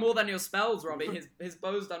bow's done more than your spells, Robbie. His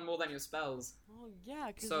bow's done more than your spells. Oh yeah,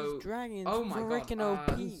 because So- this dragon's oh my God, freaking uh, OP.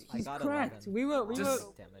 I He's got cracked. 11. We were.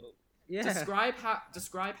 Just- Damn it. Yeah.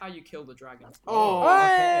 Describe how you kill the dragon. Oh,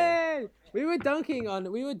 Hey! We were dunking on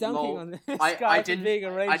Lol. on this I guy for being a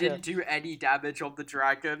didn't ranger. I didn't do any damage on the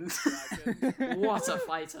dragon. What a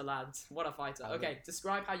fighter, lads! What a fighter. I Okay,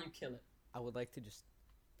 describe how you kill it. I would like to just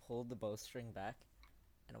pull the bowstring back,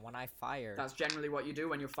 and when I fired, That's generally what you do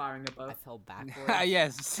when you're firing a bow. I fell backwards.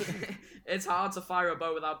 Yes. It's hard to fire a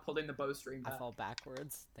bow without pulling the bowstring I back. fell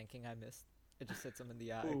backwards, thinking I missed. It just hits him in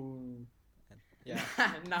the eye. Ooh. Yeah.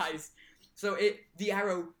 Nice. So the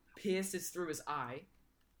arrow pierces through his eye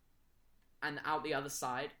and out the other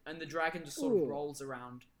side, and the dragon just sort of Ooh. rolls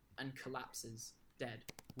around and collapses, dead.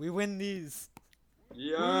 We win these.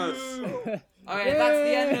 Yes. Okay, that's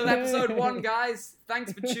the end of episode 1, guys.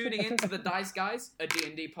 Thanks for tuning in to the Dice Guys, a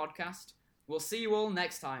D&D podcast. We'll see you all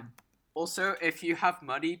next time. Also, if you have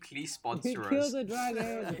money, please He sponsor killed us. the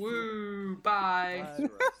dragon. Woo! Bye. Bye.